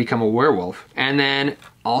or if I become a werewolf. And then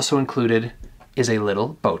also included is a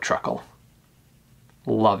little boat truckle.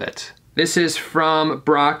 Love it. This is from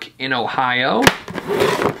Brock in Ohio.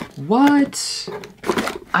 What?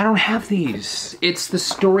 I don't have these. It's the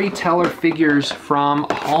storyteller figures from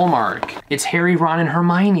Hallmark. It's Harry, Ron, and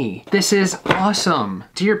Hermione. This is awesome.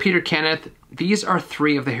 Dear Peter Kenneth, these are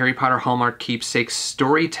 3 of the Harry Potter Hallmark Keepsake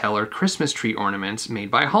Storyteller Christmas tree ornaments made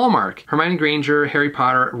by Hallmark. Hermione Granger, Harry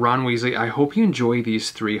Potter, Ron Weasley. I hope you enjoy these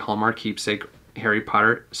 3 Hallmark Keepsake Harry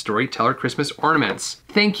Potter Storyteller Christmas ornaments.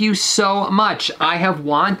 Thank you so much. I have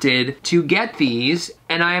wanted to get these,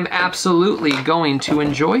 and I am absolutely going to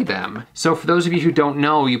enjoy them. So for those of you who don't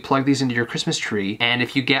know, you plug these into your Christmas tree, and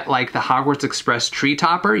if you get like the Hogwarts Express tree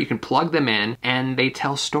topper, you can plug them in, and they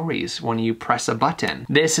tell stories when you press a button.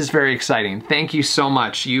 This is very exciting. Thank you so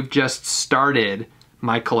much. You've just started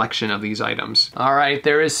my collection of these items. All right,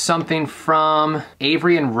 there is something from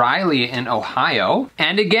Avery and Riley in Ohio.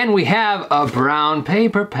 And again, we have a brown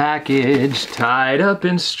paper package tied up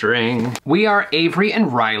in string. We are Avery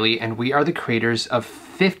and Riley, and we are the creators of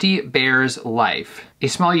 50 Bears Life, a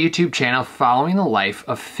small YouTube channel following the life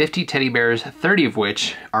of 50 teddy bears, 30 of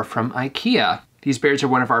which are from IKEA. These bears are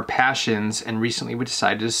one of our passions, and recently we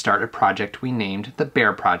decided to start a project we named the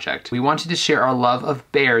Bear Project. We wanted to share our love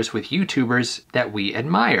of bears with YouTubers that we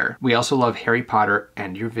admire. We also love Harry Potter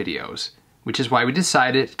and your videos, which is why we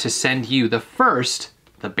decided to send you the first,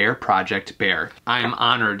 the Bear Project bear. I am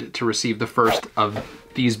honored to receive the first of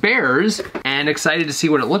these bears and excited to see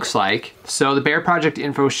what it looks like. So the Bear Project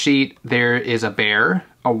info sheet, there is a bear,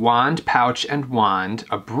 a wand, pouch, and wand,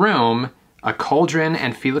 a broom, a cauldron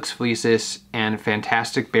and Felix Felicis, and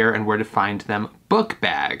Fantastic Bear and Where to Find Them book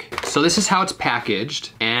bag. So this is how it's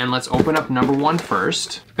packaged, and let's open up number 1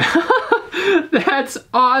 first. That's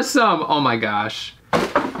awesome. Oh my gosh.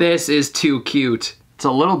 This is too cute. It's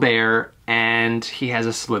a little bear and he has a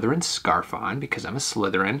Slytherin scarf on because I'm a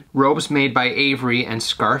Slytherin. Robes made by Avery and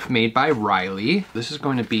scarf made by Riley. This is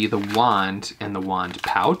going to be the wand and the wand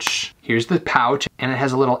pouch. Here's the pouch and it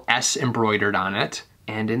has a little S embroidered on it.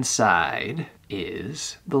 And inside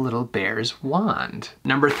is the little bear's wand.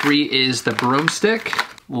 Number 3 is the broomstick.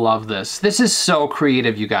 Love this. This is so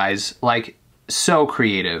creative, you guys. Like, so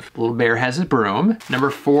creative. Little bear has a broom. Number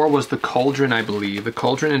 4 was the cauldron, I believe. The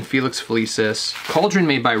cauldron and Felix Felicis. Cauldron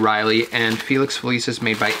made by Riley and Felix Felicis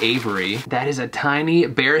made by Avery. That is a tiny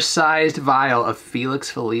bear-sized vial of Felix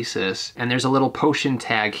Felicis. And there's a little potion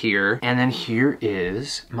tag here. And then here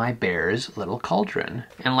is my bear's little cauldron.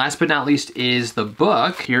 And last but not least is the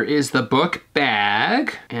book. Here is the book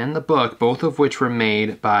bag and the book, both of which were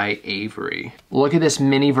made by Avery. Look at this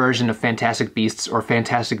mini version of Fantastic Beasts or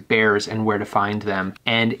Fantastic Bears and where to find them.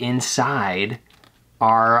 And inside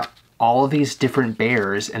are all of these different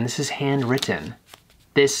bears, and this is handwritten.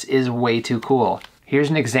 This is way too cool.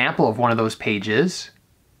 Here's an example of one of those pages.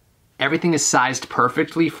 Everything is sized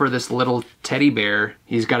perfectly for this little teddy bear.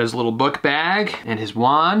 He's got his little book bag and his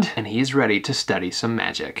wand, and he's ready to study some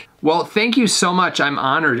magic. Well, thank you so much. I'm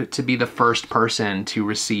honored to be the first person to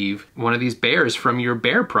receive one of these bears from your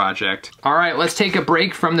bear project. All right, let's take a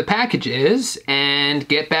break from the packages and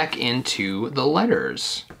get back into the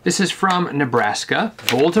letters. This is from Nebraska,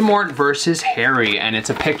 Voldemort versus Harry, and it's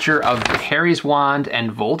a picture of Harry's wand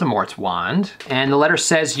and Voldemort's wand. And the letter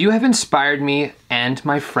says, "You have inspired me and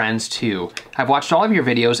my friends too. I've watched all of your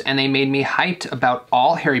videos and they made me hyped about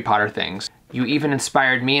all Harry Potter things. You even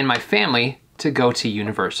inspired me and my family to go to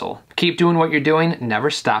Universal. Keep doing what you're doing, never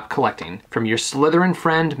stop collecting. From your Slytherin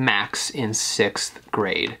friend, Max, in 6th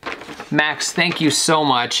grade. Max, thank you so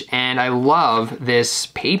much, and I love this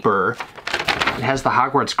paper. It has the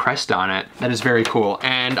Hogwarts crest on it. That is very cool,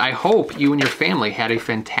 and I hope you and your family had a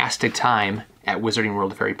fantastic time at Wizarding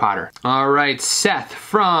World of Harry Potter. All right, Seth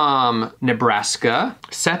from Nebraska.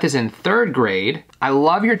 Seth is in 3rd grade. I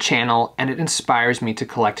love your channel and it inspires me to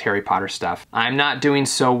collect Harry Potter stuff. I'm not doing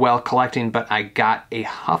so well collecting, but I got a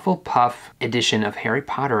Hufflepuff edition of Harry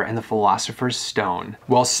Potter and the Philosopher's Stone.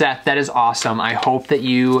 Well, Seth, that is awesome. I hope that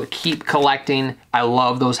you keep collecting. I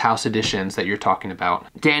love those house editions that you're talking about.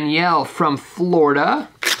 Danielle from Florida.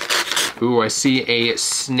 Ooh, I see a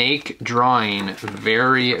snake drawing.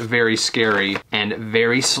 Very, very scary and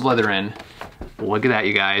very Slytherin. Look at that,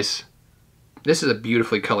 you guys. This is a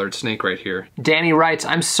beautifully colored snake right here. Danny writes,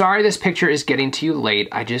 I'm sorry this picture is getting to you late.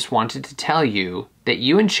 I just wanted to tell you that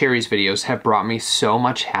you and Cherry's videos have brought me so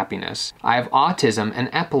much happiness. I have autism and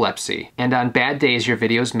epilepsy, and on bad days your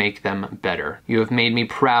videos make them better. You have made me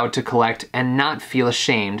proud to collect and not feel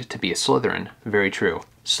ashamed to be a Slytherin. Very true.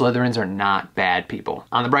 Slytherins are not bad people.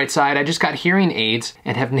 On the bright side, I just got hearing aids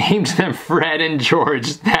and have named them Fred and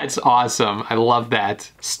George. That's awesome. I love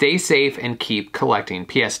that. Stay safe and keep collecting.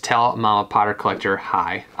 P.S. Tell Mama Potter Collector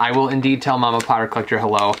hi. I will indeed tell Mama Potter Collector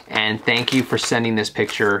hello, and thank you for sending this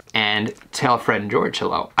picture, and tell Fred and George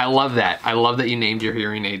hello. I love that. I love that you named your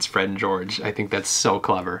hearing aids Fred and George. I think that's so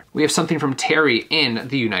clever. We have something from Terry in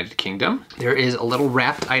the United Kingdom. There is a little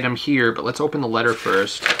wrapped item here, but let's open the letter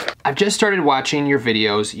first. I've just started watching your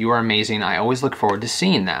videos. You are amazing. I always look forward to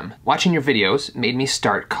seeing them. Watching your videos made me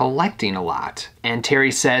start collecting a lot. And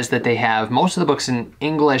Terry says that they have most of the books in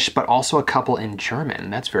English, but also a couple in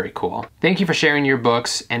German. That's very cool. Thank you for sharing your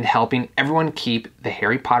books and helping everyone keep the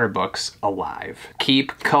Harry Potter books alive.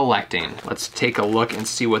 Keep collecting. Let's take a look and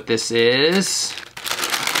see what this is.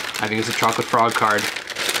 I think it's a chocolate frog card.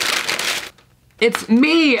 It's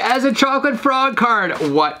me as a chocolate frog card.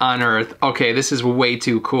 What on earth? Okay, this is way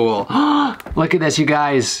too cool. Look at this, you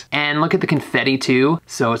guys. And look at the confetti too.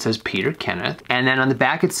 So it says Peter Kenneth. And then on the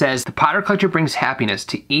back it says, the Potter Collector brings happiness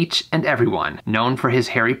to each and everyone, known for his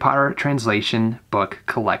Harry Potter translation book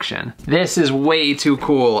collection. This is way too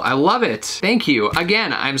cool. I love it. Thank you.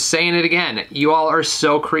 Again, I'm saying it again. You all are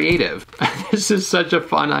so creative. This is such a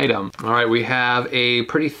fun item. All right, we have a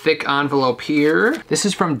pretty thick envelope here. This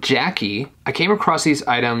is from Jackie. I came across these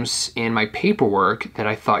items in my paperwork that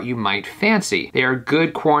I thought you might fancy. They are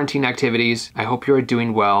good quarantine activities. I hope you are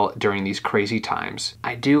doing well during these crazy times.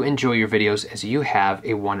 I do enjoy your videos as you have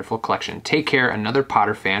a wonderful collection. Take care, another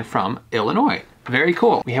Potter fan from Illinois. Very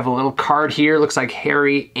cool. We have a little card here. Looks like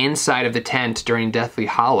Harry inside of the tent during Deathly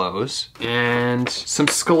Hallows. And some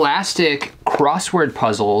Scholastic crossword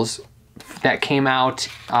puzzles that came out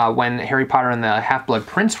when Harry Potter and the Half-Blood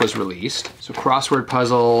Prince was released. So crossword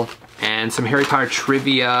puzzle and some Harry Potter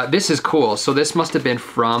trivia. This is cool. So this must have been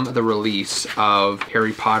from the release of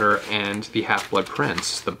Harry Potter and the Half-Blood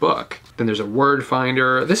Prince, the book. Then there's a word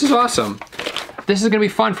finder. This is awesome. This is gonna be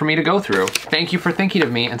fun for me to go through. Thank you for thinking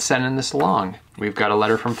of me and sending this along. We've got a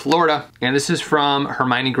letter from Florida, and this is from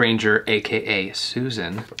Hermione Granger, AKA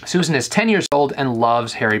Susan. Susan is 10 years old and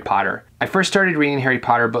loves Harry Potter. I first started reading the Harry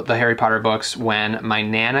Potter books when my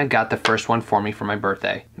Nana got the first one for me for my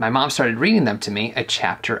birthday. My mom started reading them to me a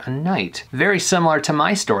chapter a night. Very similar to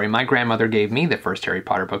my story, my grandmother gave me the first Harry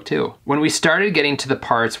Potter book too. When we started getting to the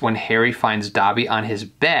parts when Harry finds Dobby on his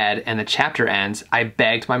bed and the chapter ends, I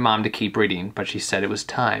begged my mom to keep reading, but she said it was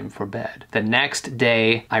time for bed. The next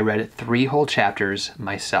day, I read 3 whole chapters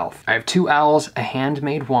myself. I have 2 owls, a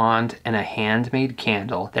handmade wand, and a handmade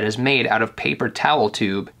candle that is made out of paper towel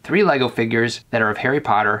tube, 3 Lego figures that are of Harry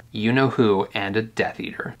Potter, You-Know-Who, and a Death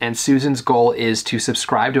Eater. And Susan's goal is to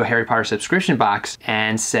subscribe to a Harry Potter subscription box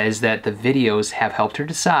and says that the videos have helped her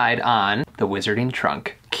decide on the Wizarding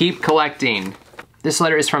Trunk. Keep collecting. This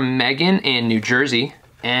letter is from Megan in New Jersey.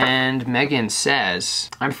 And Megan says,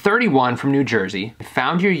 I'm 31 from New Jersey. I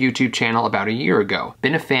found your YouTube channel about a year ago.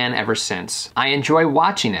 Been a fan ever since. I enjoy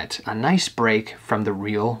watching it. A nice break from the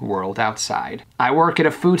real world outside. I work at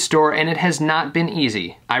a food store and it has not been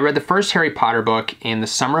easy. I read the first Harry Potter book in the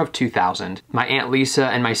summer of 2000. My Aunt Lisa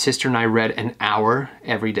and my sister and I read an hour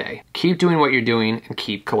every day. Keep doing what you're doing and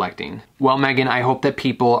keep collecting. Well, Megan, I hope that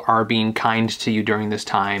people are being kind to you during this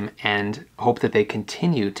time and hope that they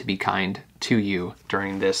continue to be kind to you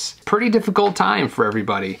during this pretty difficult time for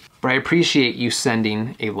everybody. But I appreciate you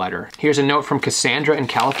sending a letter. Here's a note from Cassandra in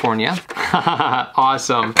California.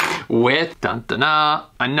 Awesome. With dun-dun-dun,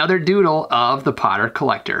 another doodle of the Potter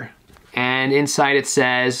Collector. And inside it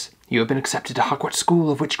says, you have been accepted to Hogwarts School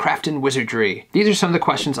of Witchcraft and Wizardry. These are some of the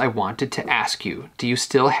questions I wanted to ask you. Do you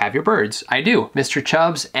still have your birds? I do. Mr.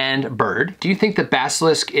 Chubbs and Bird. Do you think the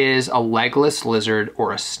basilisk is a legless lizard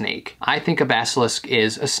or a snake? I think a basilisk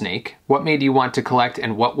is a snake. What made you want to collect,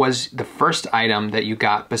 and what was the first item that you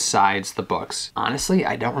got besides the books? Honestly,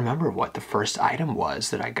 I don't remember what the first item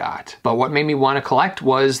was that I got. But what made me want to collect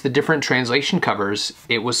was the different translation covers.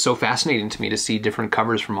 It was so fascinating to me to see different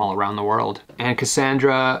covers from all around the world. And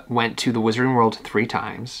Cassandra went to the Wizarding World 3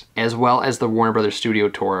 times, as well as the Warner Brothers Studio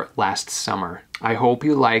Tour last summer. I hope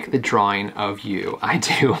you like the drawing of you. I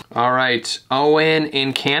do. All right, Owen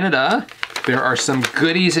in Canada. There are some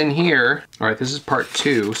goodies in here. All right, this is part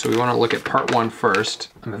 2, so we want to look at part 1 first.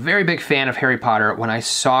 I'm a very big fan of Harry Potter. When I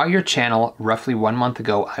saw your channel roughly 1 month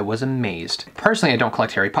ago, I was amazed. Personally, I don't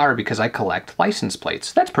collect Harry Potter because I collect license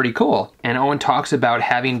plates. That's pretty cool. And Owen talks about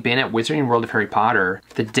having been at Wizarding World of Harry Potter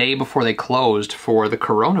the day before they closed for the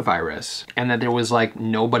coronavirus, and that there was like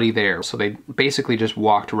nobody there. So they basically just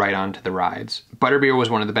walked right onto the rides. Butterbeer was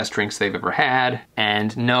one of the best drinks they've ever had.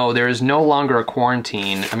 And no, there is no longer a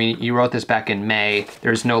quarantine. I mean, you wrote this back in May.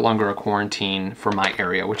 There's no longer a quarantine for my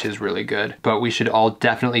area, which is really good. But we should all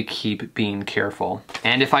definitely keep being careful.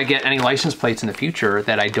 And if I get any license plates in the future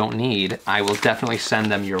that I don't need, I will definitely send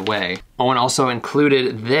them your way. Owen also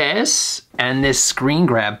included this, and this screen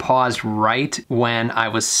grab paused right when I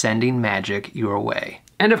was sending magic your way.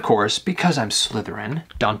 And of course, because I'm Slytherin,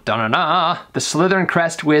 dun dun dun dun, the Slytherin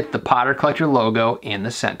crest with the Potter Collector logo in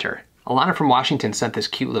the center. Alana from Washington sent this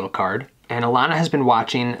cute little card. And Alana has been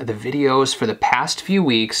watching the videos for the past few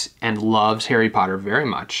weeks and loves Harry Potter very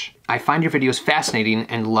much. I find your videos fascinating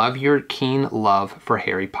and love your keen love for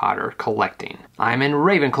Harry Potter collecting. I'm in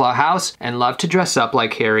Ravenclaw House and love to dress up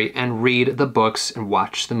like Harry and read the books and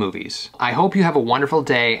watch the movies. I hope you have a wonderful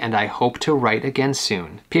day and I hope to write again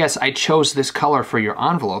soon. P.S. I chose this color for your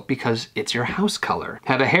envelope because it's your house color.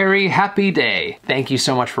 Have a Harry happy day. Thank you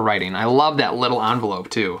so much for writing. I love that little envelope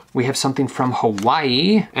too. We have something from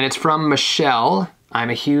Hawaii and it's from Michelle. I'm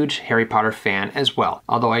a huge Harry Potter fan as well.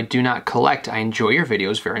 Although I do not collect, I enjoy your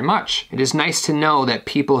videos very much. It is nice to know that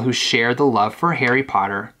people who share the love for Harry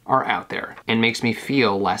Potter are out there and makes me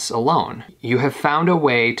feel less alone. You have found a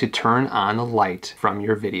way to turn on the light from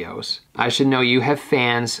your videos. I should know you have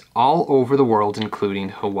fans all over the world, including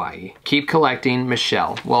Hawaii. Keep collecting,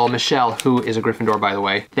 Michelle. Well, Michelle, who is a Gryffindor, by the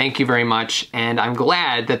way, thank you very much, and I'm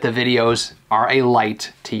glad that the videos are a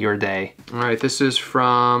light to your day. All right, this is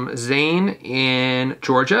from Zane in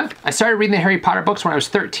Georgia. I started reading the Harry Potter books when I was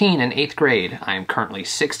 13 in 8th grade. I am currently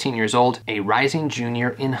 16 years old, a rising junior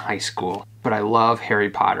in high school. But I love Harry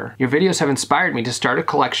Potter. Your videos have inspired me to start a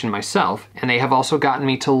collection myself, and they have also gotten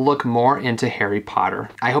me to look more into Harry Potter.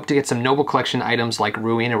 I hope to get some noble collection items like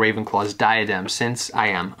Rowena Ravenclaw's diadem, since I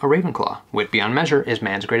am a Ravenclaw. Wit beyond measure is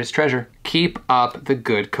man's greatest treasure. Keep up the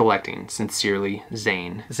good collecting. Sincerely,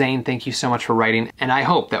 Zane. Zane, thank you so much for writing, and I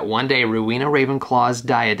hope that one day Rowena Ravenclaw's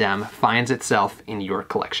diadem finds itself in your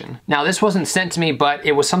collection. Now, this wasn't sent to me, but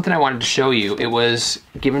it was something I wanted to show you. It was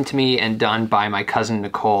given to me and done by my cousin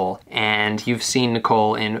Nicole, and you've seen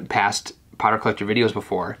Nicole in past Potter Collector videos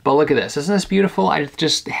before. But look at this, isn't this beautiful? I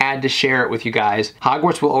just had to share it with you guys.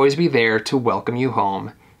 Hogwarts will always be there to welcome you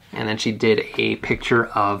home. And then she did a picture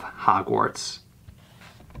of Hogwarts.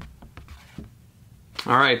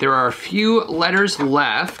 All right, there are a few letters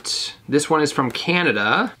left. This one is from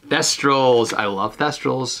Canada. Thestrals, I love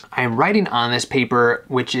Thestrals. I am writing on this paper,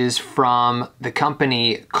 which is from the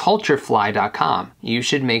company culturefly.com. You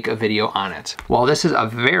should make a video on it. Well, this is a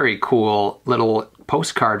very cool little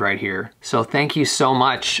postcard right here. So thank you so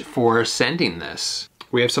much for sending this.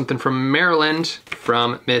 We have something from Maryland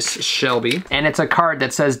from Miss Shelby. And it's a card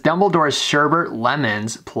that says Dumbledore's Sherbet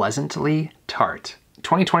Lemons Pleasantly Tart.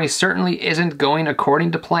 2020 certainly isn't going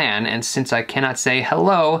according to plan, and since I cannot say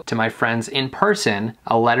hello to my friends in person,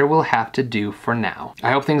 a letter will have to do for now. I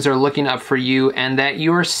hope things are looking up for you and that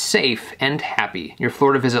you are safe and happy. Your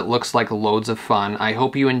Florida visit looks like loads of fun. I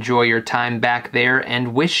hope you enjoy your time back there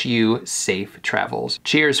and wish you safe travels.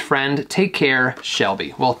 Cheers, friend. Take care,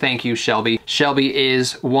 Shelby. Well, thank you, Shelby. Shelby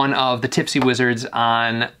is one of the Tipsy Wizards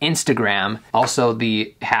on Instagram, also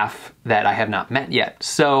the half that I have not met yet.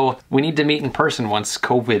 So we need to meet in person once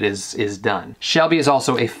COVID is done. Shelby is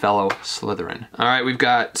also a fellow Slytherin. All right, we've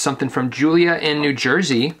got something from Julia in New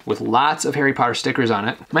Jersey with lots of Harry Potter stickers on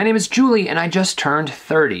it. My name is Julie and I just turned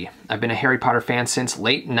 30. I've been a Harry Potter fan since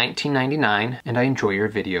late 1999 and I enjoy your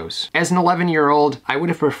videos. As an 11-year-old, I would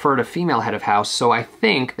have preferred a female head of house, so I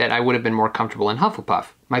think that I would have been more comfortable in Hufflepuff.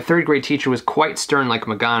 My third grade teacher was quite stern like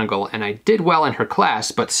McGonagall, and I did well in her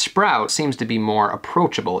class, but Sprout seems to be more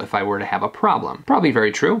approachable if I were to have a problem. Probably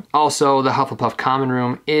very true. Also, the Hufflepuff common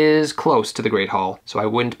room is close to the Great Hall, so I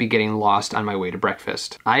wouldn't be getting lost on my way to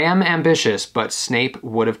breakfast. I am ambitious, but Snape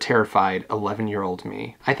would have terrified 11-year-old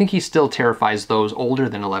me. I think he still terrifies those older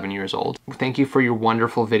than 11 years old. Thank you for your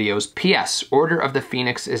wonderful videos. P.S. Order of the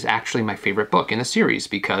Phoenix is actually my favorite book in the series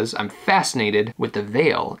because I'm fascinated with the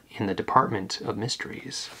veil in the Department of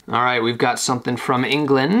Mysteries. All right, we've got something from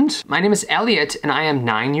England. My name is Elliot and I am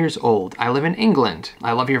 9 years old. I live in England.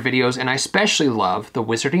 I love your videos and I especially love the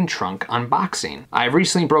Wizarding Trunk unboxing. I've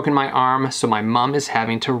recently broken my arm, so my mom is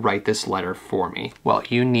having to write this letter for me. Well,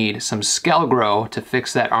 you need some Skelgro to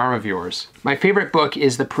fix that arm of yours. My favorite book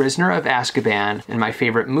is The Prisoner of Azkaban and my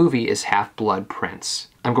favorite movie is Half-Blood Prince.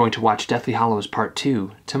 I'm going to watch Deathly Hallows Part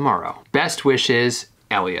 2 tomorrow. Best wishes,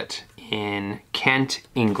 Elliot. In Kent,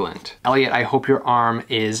 England. Elliot, I hope your arm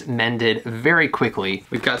is mended very quickly.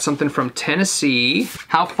 We've got something from Tennessee.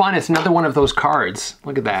 How fun, it's another one of those cards.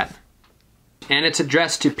 Look at that. And it's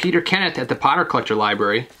addressed to Peter Kenneth at the Potter Collector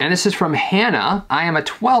Library. And this is from Hannah. I am a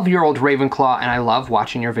 12-year-old Ravenclaw and I love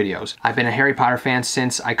watching your videos. I've been a Harry Potter fan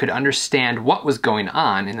since I could understand what was going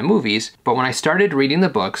on in the movies, but when I started reading the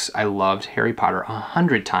books, I loved Harry Potter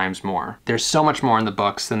 100 times more. There's so much more in the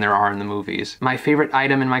books than there are in the movies. My favorite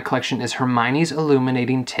item in my collection is Hermione's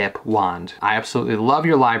Illuminating Tip wand. I absolutely love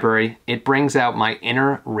your library. It brings out my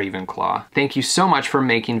inner Ravenclaw. Thank you so much for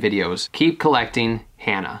making videos. Keep collecting,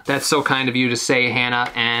 Hannah. That's so kind of you to say,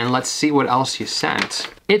 Hannah, and let's see what else you sent.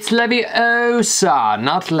 It's Leviosa,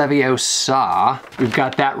 not Leviosa. We've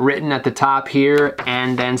got that written at the top here,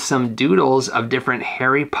 and then some doodles of different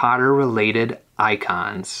Harry Potter related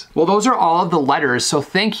icons. Well, those are all of the letters, so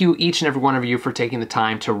thank you each and every one of you for taking the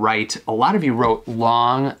time to write. A lot of you wrote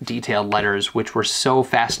long, detailed letters, which were so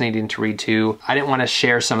fascinating to read too. I didn't want to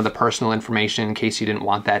share some of the personal information in case you didn't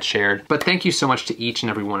want that shared, but thank you so much to each and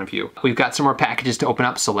every one of you. We've got some more packages to open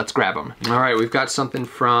up, so let's grab them. All right, we've got something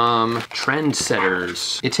from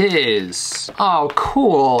Trendsetters. It is, oh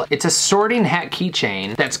cool, it's a sorting hat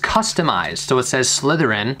keychain that's customized. So it says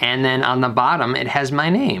Slytherin, and then on the bottom it has my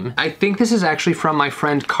name. I think this is actually from my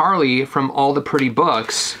friend Carly from All the Pretty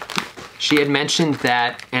Books. She had mentioned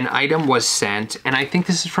that an item was sent, and I think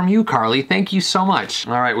this is from you, Carly. Thank you so much.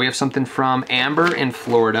 All right, we have something from Amber in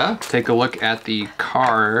Florida. Take a look at the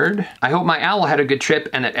card. I hope my owl had a good trip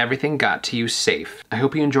and that everything got to you safe. I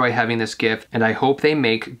hope you enjoy having this gift, and I hope they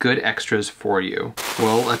make good extras for you.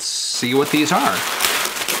 Well, let's see what these are.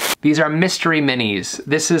 These are mystery minis.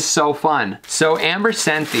 This is so fun. So Amber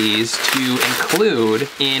sent these to include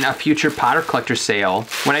in a future Potter Collector sale.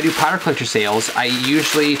 When I do Potter Collector sales, I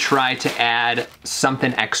usually try to add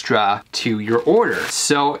something extra to your order.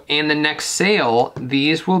 So in the next sale,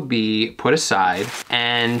 these will be put aside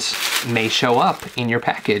and may show up in your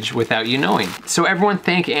package without you knowing. So everyone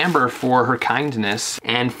thank Amber for her kindness,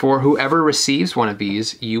 and for whoever receives one of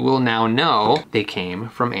these, you will now know they came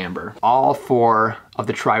from Amber. All 4 of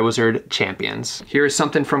the Triwizard champions. Here's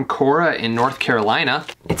something from Cora in North Carolina.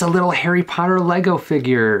 It's a little Harry Potter Lego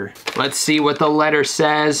figure. Let's see what the letter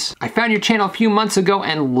says. I found your channel a few months ago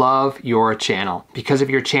and love your channel. Because of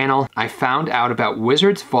your channel, I found out about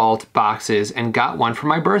Wizard's Vault boxes and got one for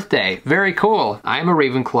my birthday. Very cool. I am a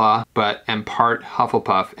Ravenclaw, but am part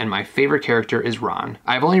Hufflepuff, and my favorite character is Ron.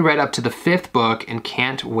 I've only read up to the 5th book and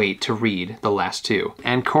can't wait to read the last 2.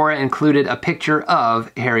 And Cora included a picture of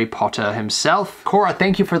Harry Potter himself. Cora,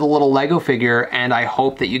 thank you for the little Lego figure, and I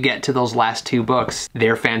hope that you get to those last 2 books.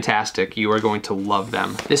 They're fantastic. You are going to love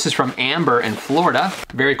them. This is from Amber in Florida.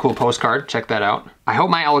 Very cool postcard. Check that out. I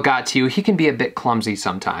hope my owl got to you. He can be a bit clumsy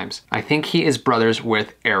sometimes. I think he is brothers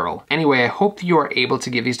with Errol. Anyway, I hope you are able to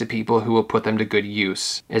give these to people who will put them to good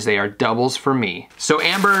use, as they are doubles for me. So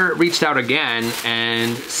Amber reached out again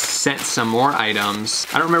and sent some more items.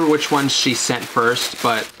 I don't remember which ones she sent first,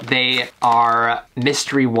 but they are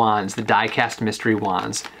mystery wands, the die-cast mystery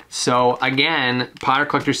wands. So again, Potter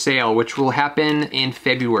Collector sale, which will happen in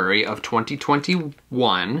February of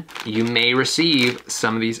 2021. You may receive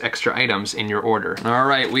some of these extra items in your order. All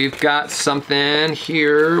right, we've got something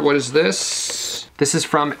here. What is this? This is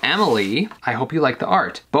from Emily. I hope you like the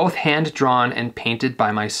art. Both hand-drawn and painted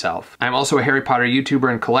by myself. I'm also a Harry Potter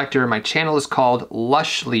YouTuber and collector. My channel is called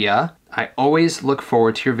Lushlia. I always look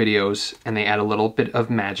forward to your videos, and they add a little bit of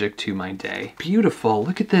magic to my day. Beautiful,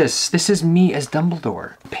 look at this. This is me as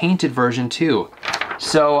Dumbledore. Painted version too.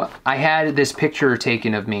 So I had this picture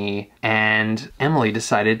taken of me, and Emily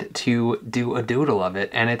decided to do a doodle of it,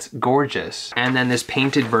 and it's gorgeous. And then this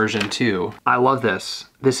painted version too. I love this.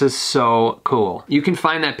 This is so cool. You can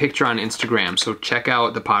find that picture on Instagram, so check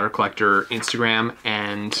out the Potter Collector Instagram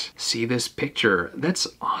and see this picture. That's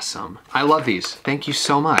awesome. I love these. Thank you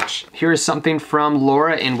so much. Here is something from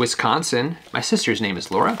Laura in Wisconsin. My sister's name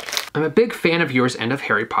is Laura. I'm a big fan of yours and of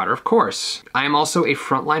Harry Potter, of course. I am also a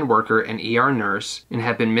frontline worker and ER nurse and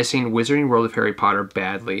have been missing Wizarding World of Harry Potter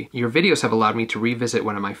badly. Your videos have allowed me to revisit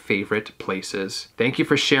one of my favorite places. Thank you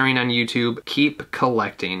for sharing on YouTube. Keep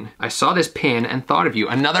collecting. I saw this pin and thought of you.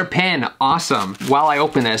 Another pin, awesome. While I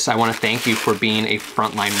open this, I want to thank you for being a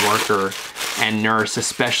frontline worker and nurse,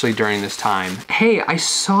 especially during this time. Hey, I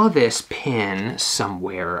saw this pin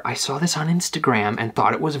somewhere. I saw this on Instagram and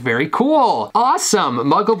thought it was very cool. Awesome,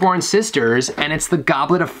 Muggleborn Sisters, and it's the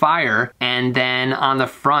Goblet of Fire. And then on the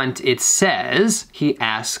front, it says, he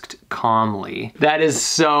asked calmly. That is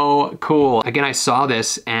so cool. Again, I saw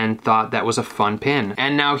this and thought that was a fun pin.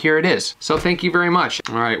 And now here it is. So thank you very much.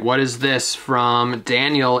 All right, what is this from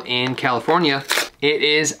Daniel in California? It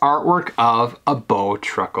is artwork of a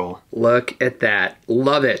Bowtruckle. Look at that,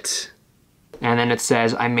 love it. And then it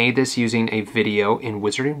says, I made this using a video in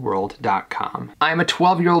wizardingworld.com. I'm a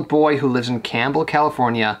 12-year-old boy who lives in Campbell,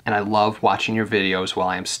 California, and I love watching your videos while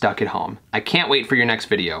I am stuck at home. I can't wait for your next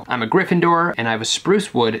video. I'm a Gryffindor, and I have a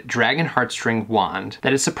spruce wood dragon heartstring wand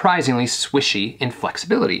that is surprisingly swishy in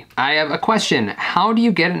flexibility. I have a question. How do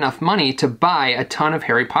you get enough money to buy a ton of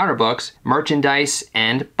Harry Potter books, merchandise,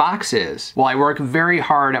 and boxes? Well, I work very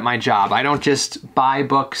hard at my job. I don't just buy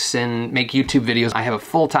books and make YouTube videos. I have a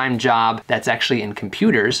full-time job that's actually in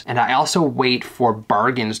computers, and I also wait for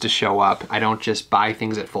bargains to show up. I don't just buy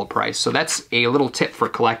things at full price. So that's a little tip for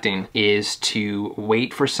collecting, is to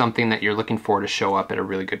wait for something that you're looking for to show up at a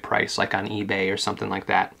really good price, like on eBay or something like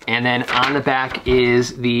that. And then on the back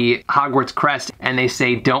is the Hogwarts crest, and they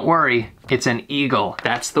say, don't worry, it's an eagle.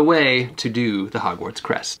 That's the way to do the Hogwarts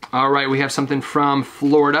crest. All right, we have something from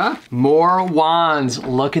Florida. More wands.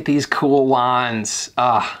 Look at these cool wands.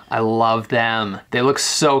 Ah, I love them. They look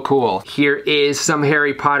so cool. Here is some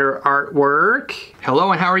Harry Potter artwork.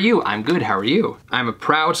 Hello, and how are you? I'm good, how are you? I'm a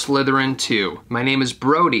proud Slytherin too. My name is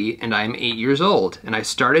Brody, and I'm 8 years old, and I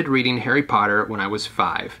started reading Harry Potter when I was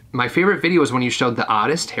 5. My favorite video was when you showed the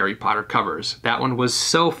oddest Harry Potter covers. That one was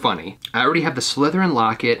so funny. I already have the Slytherin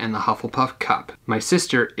locket and the Hufflepuff cup. My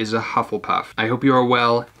sister is a Hufflepuff. I hope you are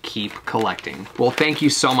well. keep collecting. Well, thank you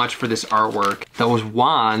so much for this artwork. Those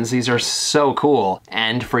wands, these are so cool.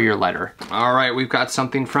 And for your letter. All right, we've got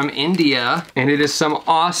something from India, and it is some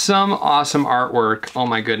awesome, awesome artwork. Oh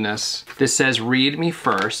my goodness. This says, read me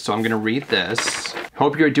first, so I'm gonna read this.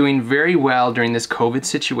 Hope you're doing very well during this COVID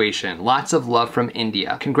situation. Lots of love from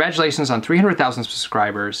India. Congratulations on 300,000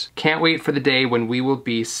 subscribers. Can't wait for the day when we will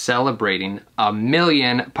be celebrating 1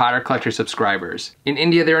 million Potter Collector subscribers. In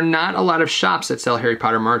India, there are not a lot of shops that sell Harry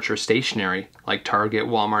Potter merch or stationery, like Target,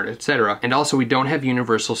 Walmart, etc. And also, we don't have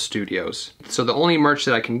Universal Studios. So the only merch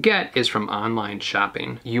that I can get is from online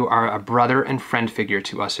shopping. You are a brother and friend figure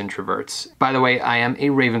to us introverts. By the way, I am a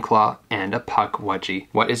Ravenclaw and a Puckwudgie.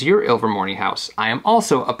 What is your Ilvermorny house? I am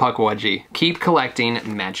also a Puckwudgie. Keep collecting,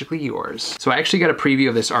 magically yours. So I actually got a preview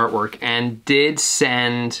of this artwork and did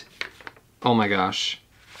send, oh my gosh.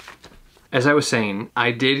 As I was saying,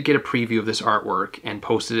 I did get a preview of this artwork and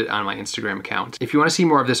posted it on my Instagram account. If you want to see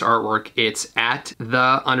more of this artwork, it's at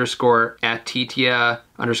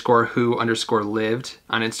 @Titia_who_lived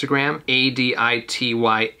on Instagram,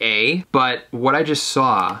 ADITYA. But what I just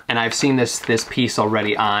saw, and I've seen this piece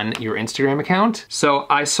already on your Instagram account. So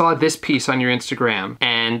I saw this piece on your Instagram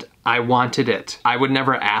and I wanted it. I would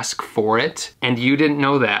never ask for it, and you didn't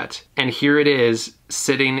know that. And here it is,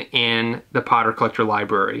 sitting in the Potter Collector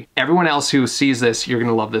library. Everyone else who sees this, you're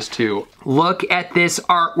gonna love this too. Look at this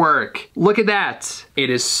artwork. Look at that.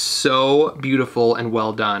 It is so beautiful and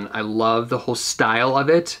well done. I love the whole style of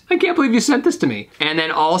it. I can't believe you sent this to me. And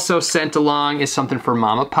then also sent along is something for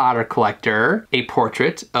Mama Potter Collector, a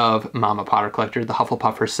portrait of Mama Potter Collector, the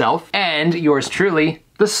Hufflepuff herself, and yours truly,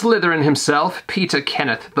 the Slytherin himself, Peter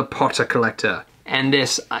Kenneth, the Potter Collector. And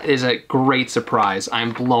this is a great surprise.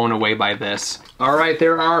 I'm blown away by this. All right,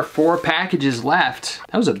 there are 4 packages left.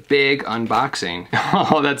 That was a big unboxing.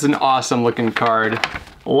 Oh, that's an awesome looking card.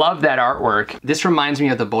 Love that artwork. This reminds me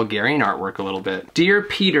of the Bulgarian artwork a little bit. Dear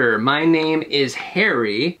Peter, my name is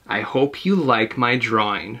Harry. I hope you like my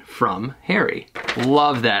drawing. From Harry.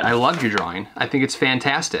 Love that. I love your drawing. I think it's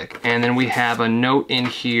fantastic. And then we have a note in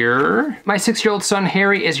here. My 6-year-old son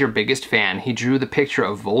Harry is your biggest fan. He drew the picture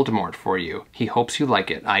of Voldemort for you. He hopes you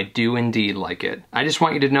like it. I do indeed like it. I just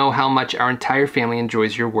want you to know how much our entire family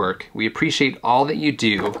enjoys your work. We appreciate all that you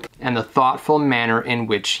do and the thoughtful manner in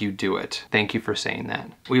which you do it. Thank you for saying that.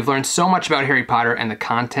 We've learned so much about Harry Potter, and the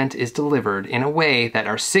content is delivered in a way that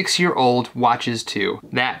our 6-year-old watches too.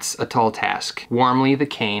 That's a tall task. Warmly, the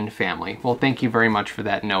Kane family. Well, thank you very much for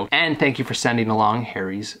that note, and thank you for sending along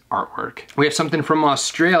Harry's artwork. We have something from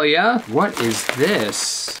Australia. What is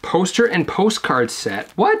this? Poster and postcard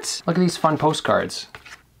set. What? Look at these fun postcards.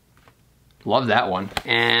 Love that one.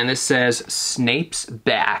 And this says, Snape's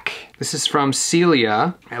back. This is from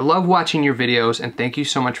Celia. I love watching your videos and thank you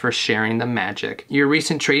so much for sharing the magic. Your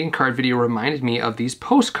recent trading card video reminded me of these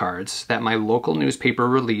postcards that my local newspaper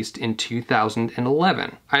released in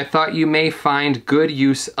 2011. I thought you may find good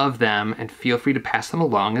use of them and feel free to pass them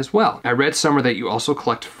along as well. I read somewhere that you also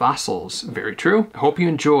collect fossils. Very true. I hope you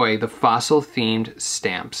enjoy the fossil themed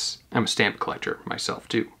stamps. I'm a stamp collector myself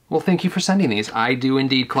too. Well, thank you for sending these. I do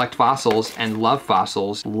indeed collect fossils and love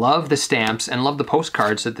fossils, love the stamps, and love the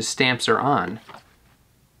postcards that the stamps are on.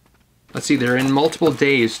 Let's see, they're in multiple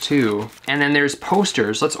days too. And then there's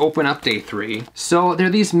posters. Let's open up day 3. So there are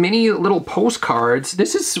these mini little postcards.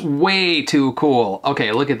 This is way too cool.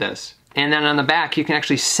 Okay, look at this. And then on the back, you can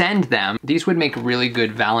actually send them. These would make really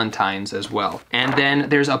good Valentines as well. And then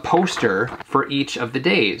there's a poster for each of the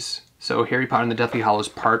days. So Harry Potter and the Deathly Hallows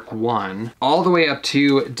Part 1, all the way up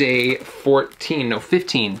to day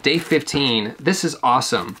 15. Day 15. This is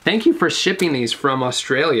awesome. Thank you for shipping these from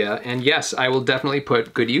Australia. And yes, I will definitely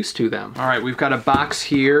put good use to them. All right, we've got a box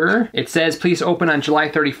here. It says, please open on July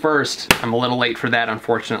 31st. I'm a little late for that,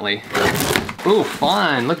 unfortunately. Ooh,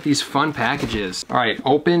 fun. Look at these fun packages. All right,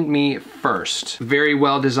 open me first. Very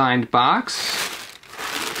well designed box.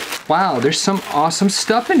 Wow, there's some awesome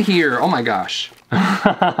stuff in here. Oh my gosh.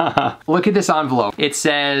 Look at this envelope. It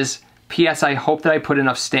says, P.S. I hope that I put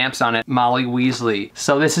enough stamps on it, Molly Weasley.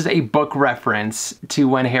 So this is a book reference to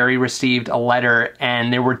when Harry received a letter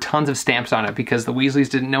and there were tons of stamps on it because the Weasleys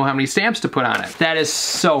didn't know how many stamps to put on it. That is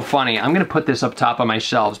so funny. I'm gonna put this up top on my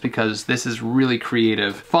shelves because this is really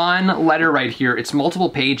creative. Fun letter right here. It's multiple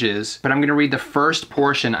pages, but I'm gonna read the first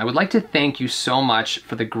portion. I would like to thank you so much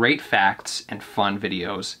for the great facts and fun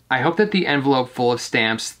videos. I hope that the envelope full of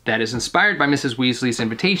stamps that is inspired by Mrs. Weasley's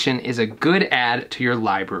invitation is a good add to your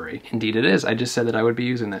library. Indeed it is. I just said that I would be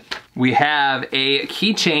using it. We have a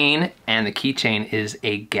keychain, and the keychain is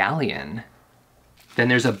a galleon. Then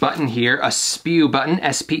there's a button here, a SPEW button,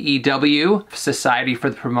 S-P-E-W, Society for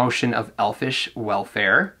the Promotion of Elfish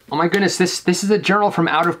Welfare. Oh my goodness, this is a journal from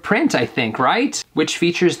out of print, I think, right? Which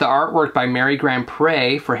features the artwork by Mary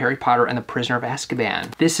Grand-Pré for Harry Potter and the Prisoner of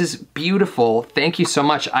Azkaban. This is beautiful. Thank you so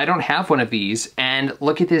much. I don't have one of these, and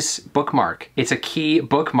look at this bookmark. It's a key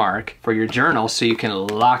bookmark for your journal, so you can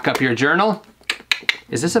lock up your journal.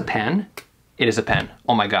 Is this a pen? It is a pen.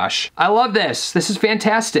 Oh my gosh. I love this. This is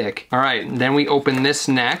fantastic. All right, then we open this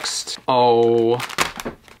next. Oh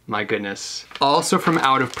my goodness. Also from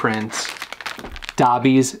out of print,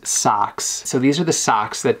 Dobby's socks. So these are the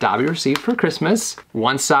socks that Dobby received for Christmas.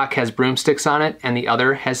 One sock has broomsticks on it and the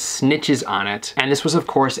other has snitches on it. And this was of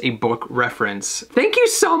course a book reference. Thank you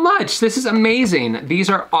so much. This is amazing.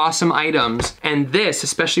 These are awesome items. And this,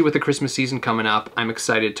 especially with the Christmas season coming up, I'm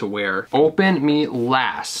excited to wear. Open me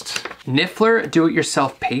last. Niffler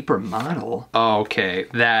do-it-yourself paper model. Okay,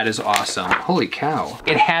 that is awesome. Holy cow.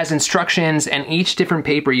 It has instructions and each different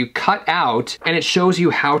paper you cut out and it shows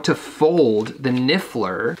you how to fold the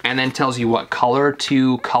Niffler and then tells you what color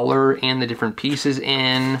to color in the different pieces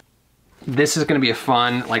in. This is gonna be a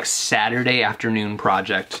fun, like, Saturday afternoon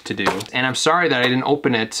project to do. And I'm sorry that I didn't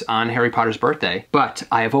open it on Harry Potter's birthday, but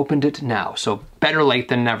I have opened it now, so better late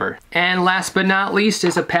than never. And last but not least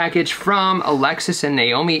is a package from Alexis and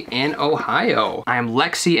Naomi in Ohio. I'm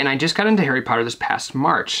Lexi and I just got into Harry Potter this past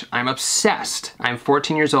March. I'm obsessed. I'm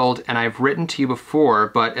 14 years old and I've written to you before,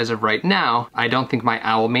 but as of right now, I don't think my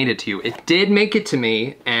owl made it to you. It did make it to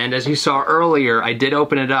me, and as you saw earlier, I did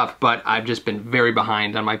open it up, but I've just been very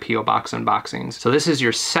behind on my P.O. Box unboxings. So this is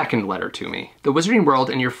your second letter to me. The Wizarding World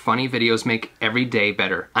and your funny videos make every day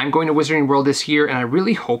better. I'm going to Wizarding World this year and I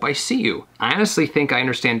really hope I see you. I honestly think I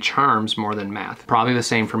understand charms more than math. Probably the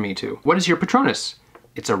same for me too. What is your Patronus?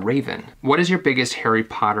 It's a raven. What is your biggest Harry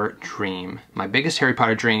Potter dream? My biggest Harry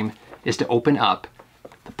Potter dream is to open up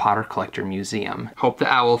the Potter Collector Museum. Hope the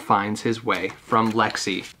owl finds his way, from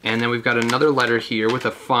Lexi. And then we've got another letter here with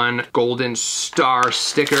a fun golden star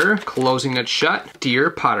sticker, closing it shut.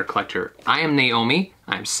 Dear Potter Collector, I am Naomi.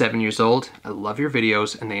 I'm 7 years old. I love your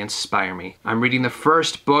videos and they inspire me. I'm reading the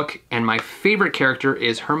first book and my favorite character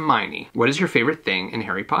is Hermione. What is your favorite thing in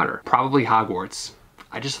Harry Potter? Probably Hogwarts.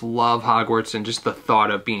 I just love Hogwarts and just the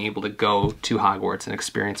thought of being able to go to Hogwarts and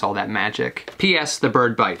experience all that magic. P.S. The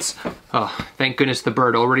bird bites. Oh, thank goodness the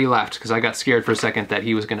bird already left because I got scared for a second that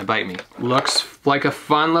he was gonna bite me. Looks like a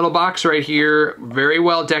fun little box right here. Very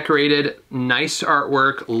well decorated, nice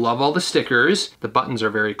artwork, love all the stickers. The buttons are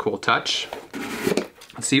very cool touch.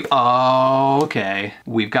 Let's see, oh, okay.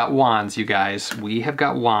 We've got wands, you guys. We have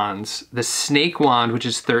got wands. The snake wand, which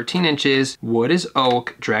is 13 inches, wood is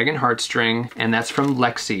oak, dragon heartstring, and that's from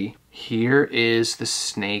Lexi. Here is the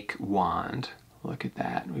snake wand. Look at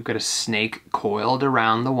that. We've got a snake coiled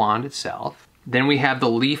around the wand itself. Then we have the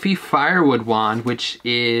leafy firewood wand, which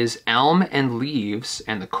is elm and leaves,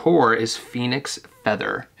 and the core is phoenix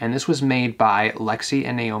feather. And this was made by Lexi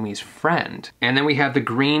and Naomi's friend. And then we have the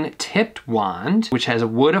green tipped wand, which has a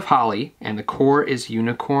wood of holly, and the core is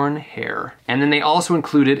unicorn hair. And then they also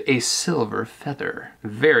included a silver feather.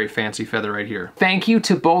 Very fancy feather right here. Thank you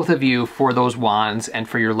to both of you for those wands and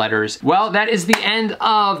for your letters. Well, that is the end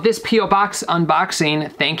of this P.O. Box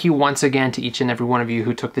unboxing. Thank you once again to each and every one of you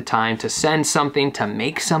who took the time to send something, to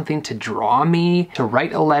make something, to draw me, to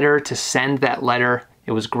write a letter, to send that letter.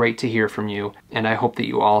 It was great to hear from you, and I hope that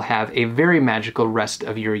you all have a very magical rest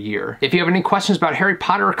of your year. If you have any questions about Harry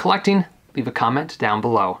Potter or collecting, leave a comment down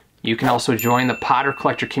below. You can also join the Potter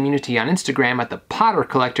Collector community on Instagram at the Potter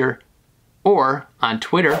Collector or on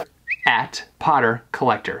Twitter at Potter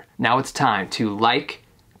Collector. Now it's time to like,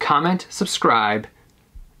 comment, subscribe,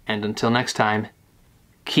 and until next time,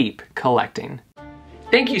 keep collecting.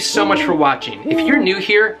 Thank you so much for watching. If you're new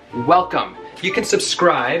here, welcome. You can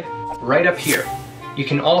subscribe right up here. You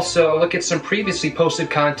can also look at some previously posted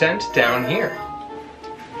content down here.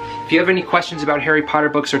 If you have any questions about Harry Potter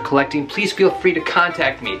books or collecting, please feel free to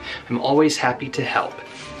contact me. I'm always happy to help.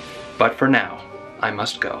 But for now, I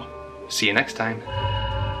must go. See you next time.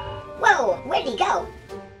 Whoa, where'd he go?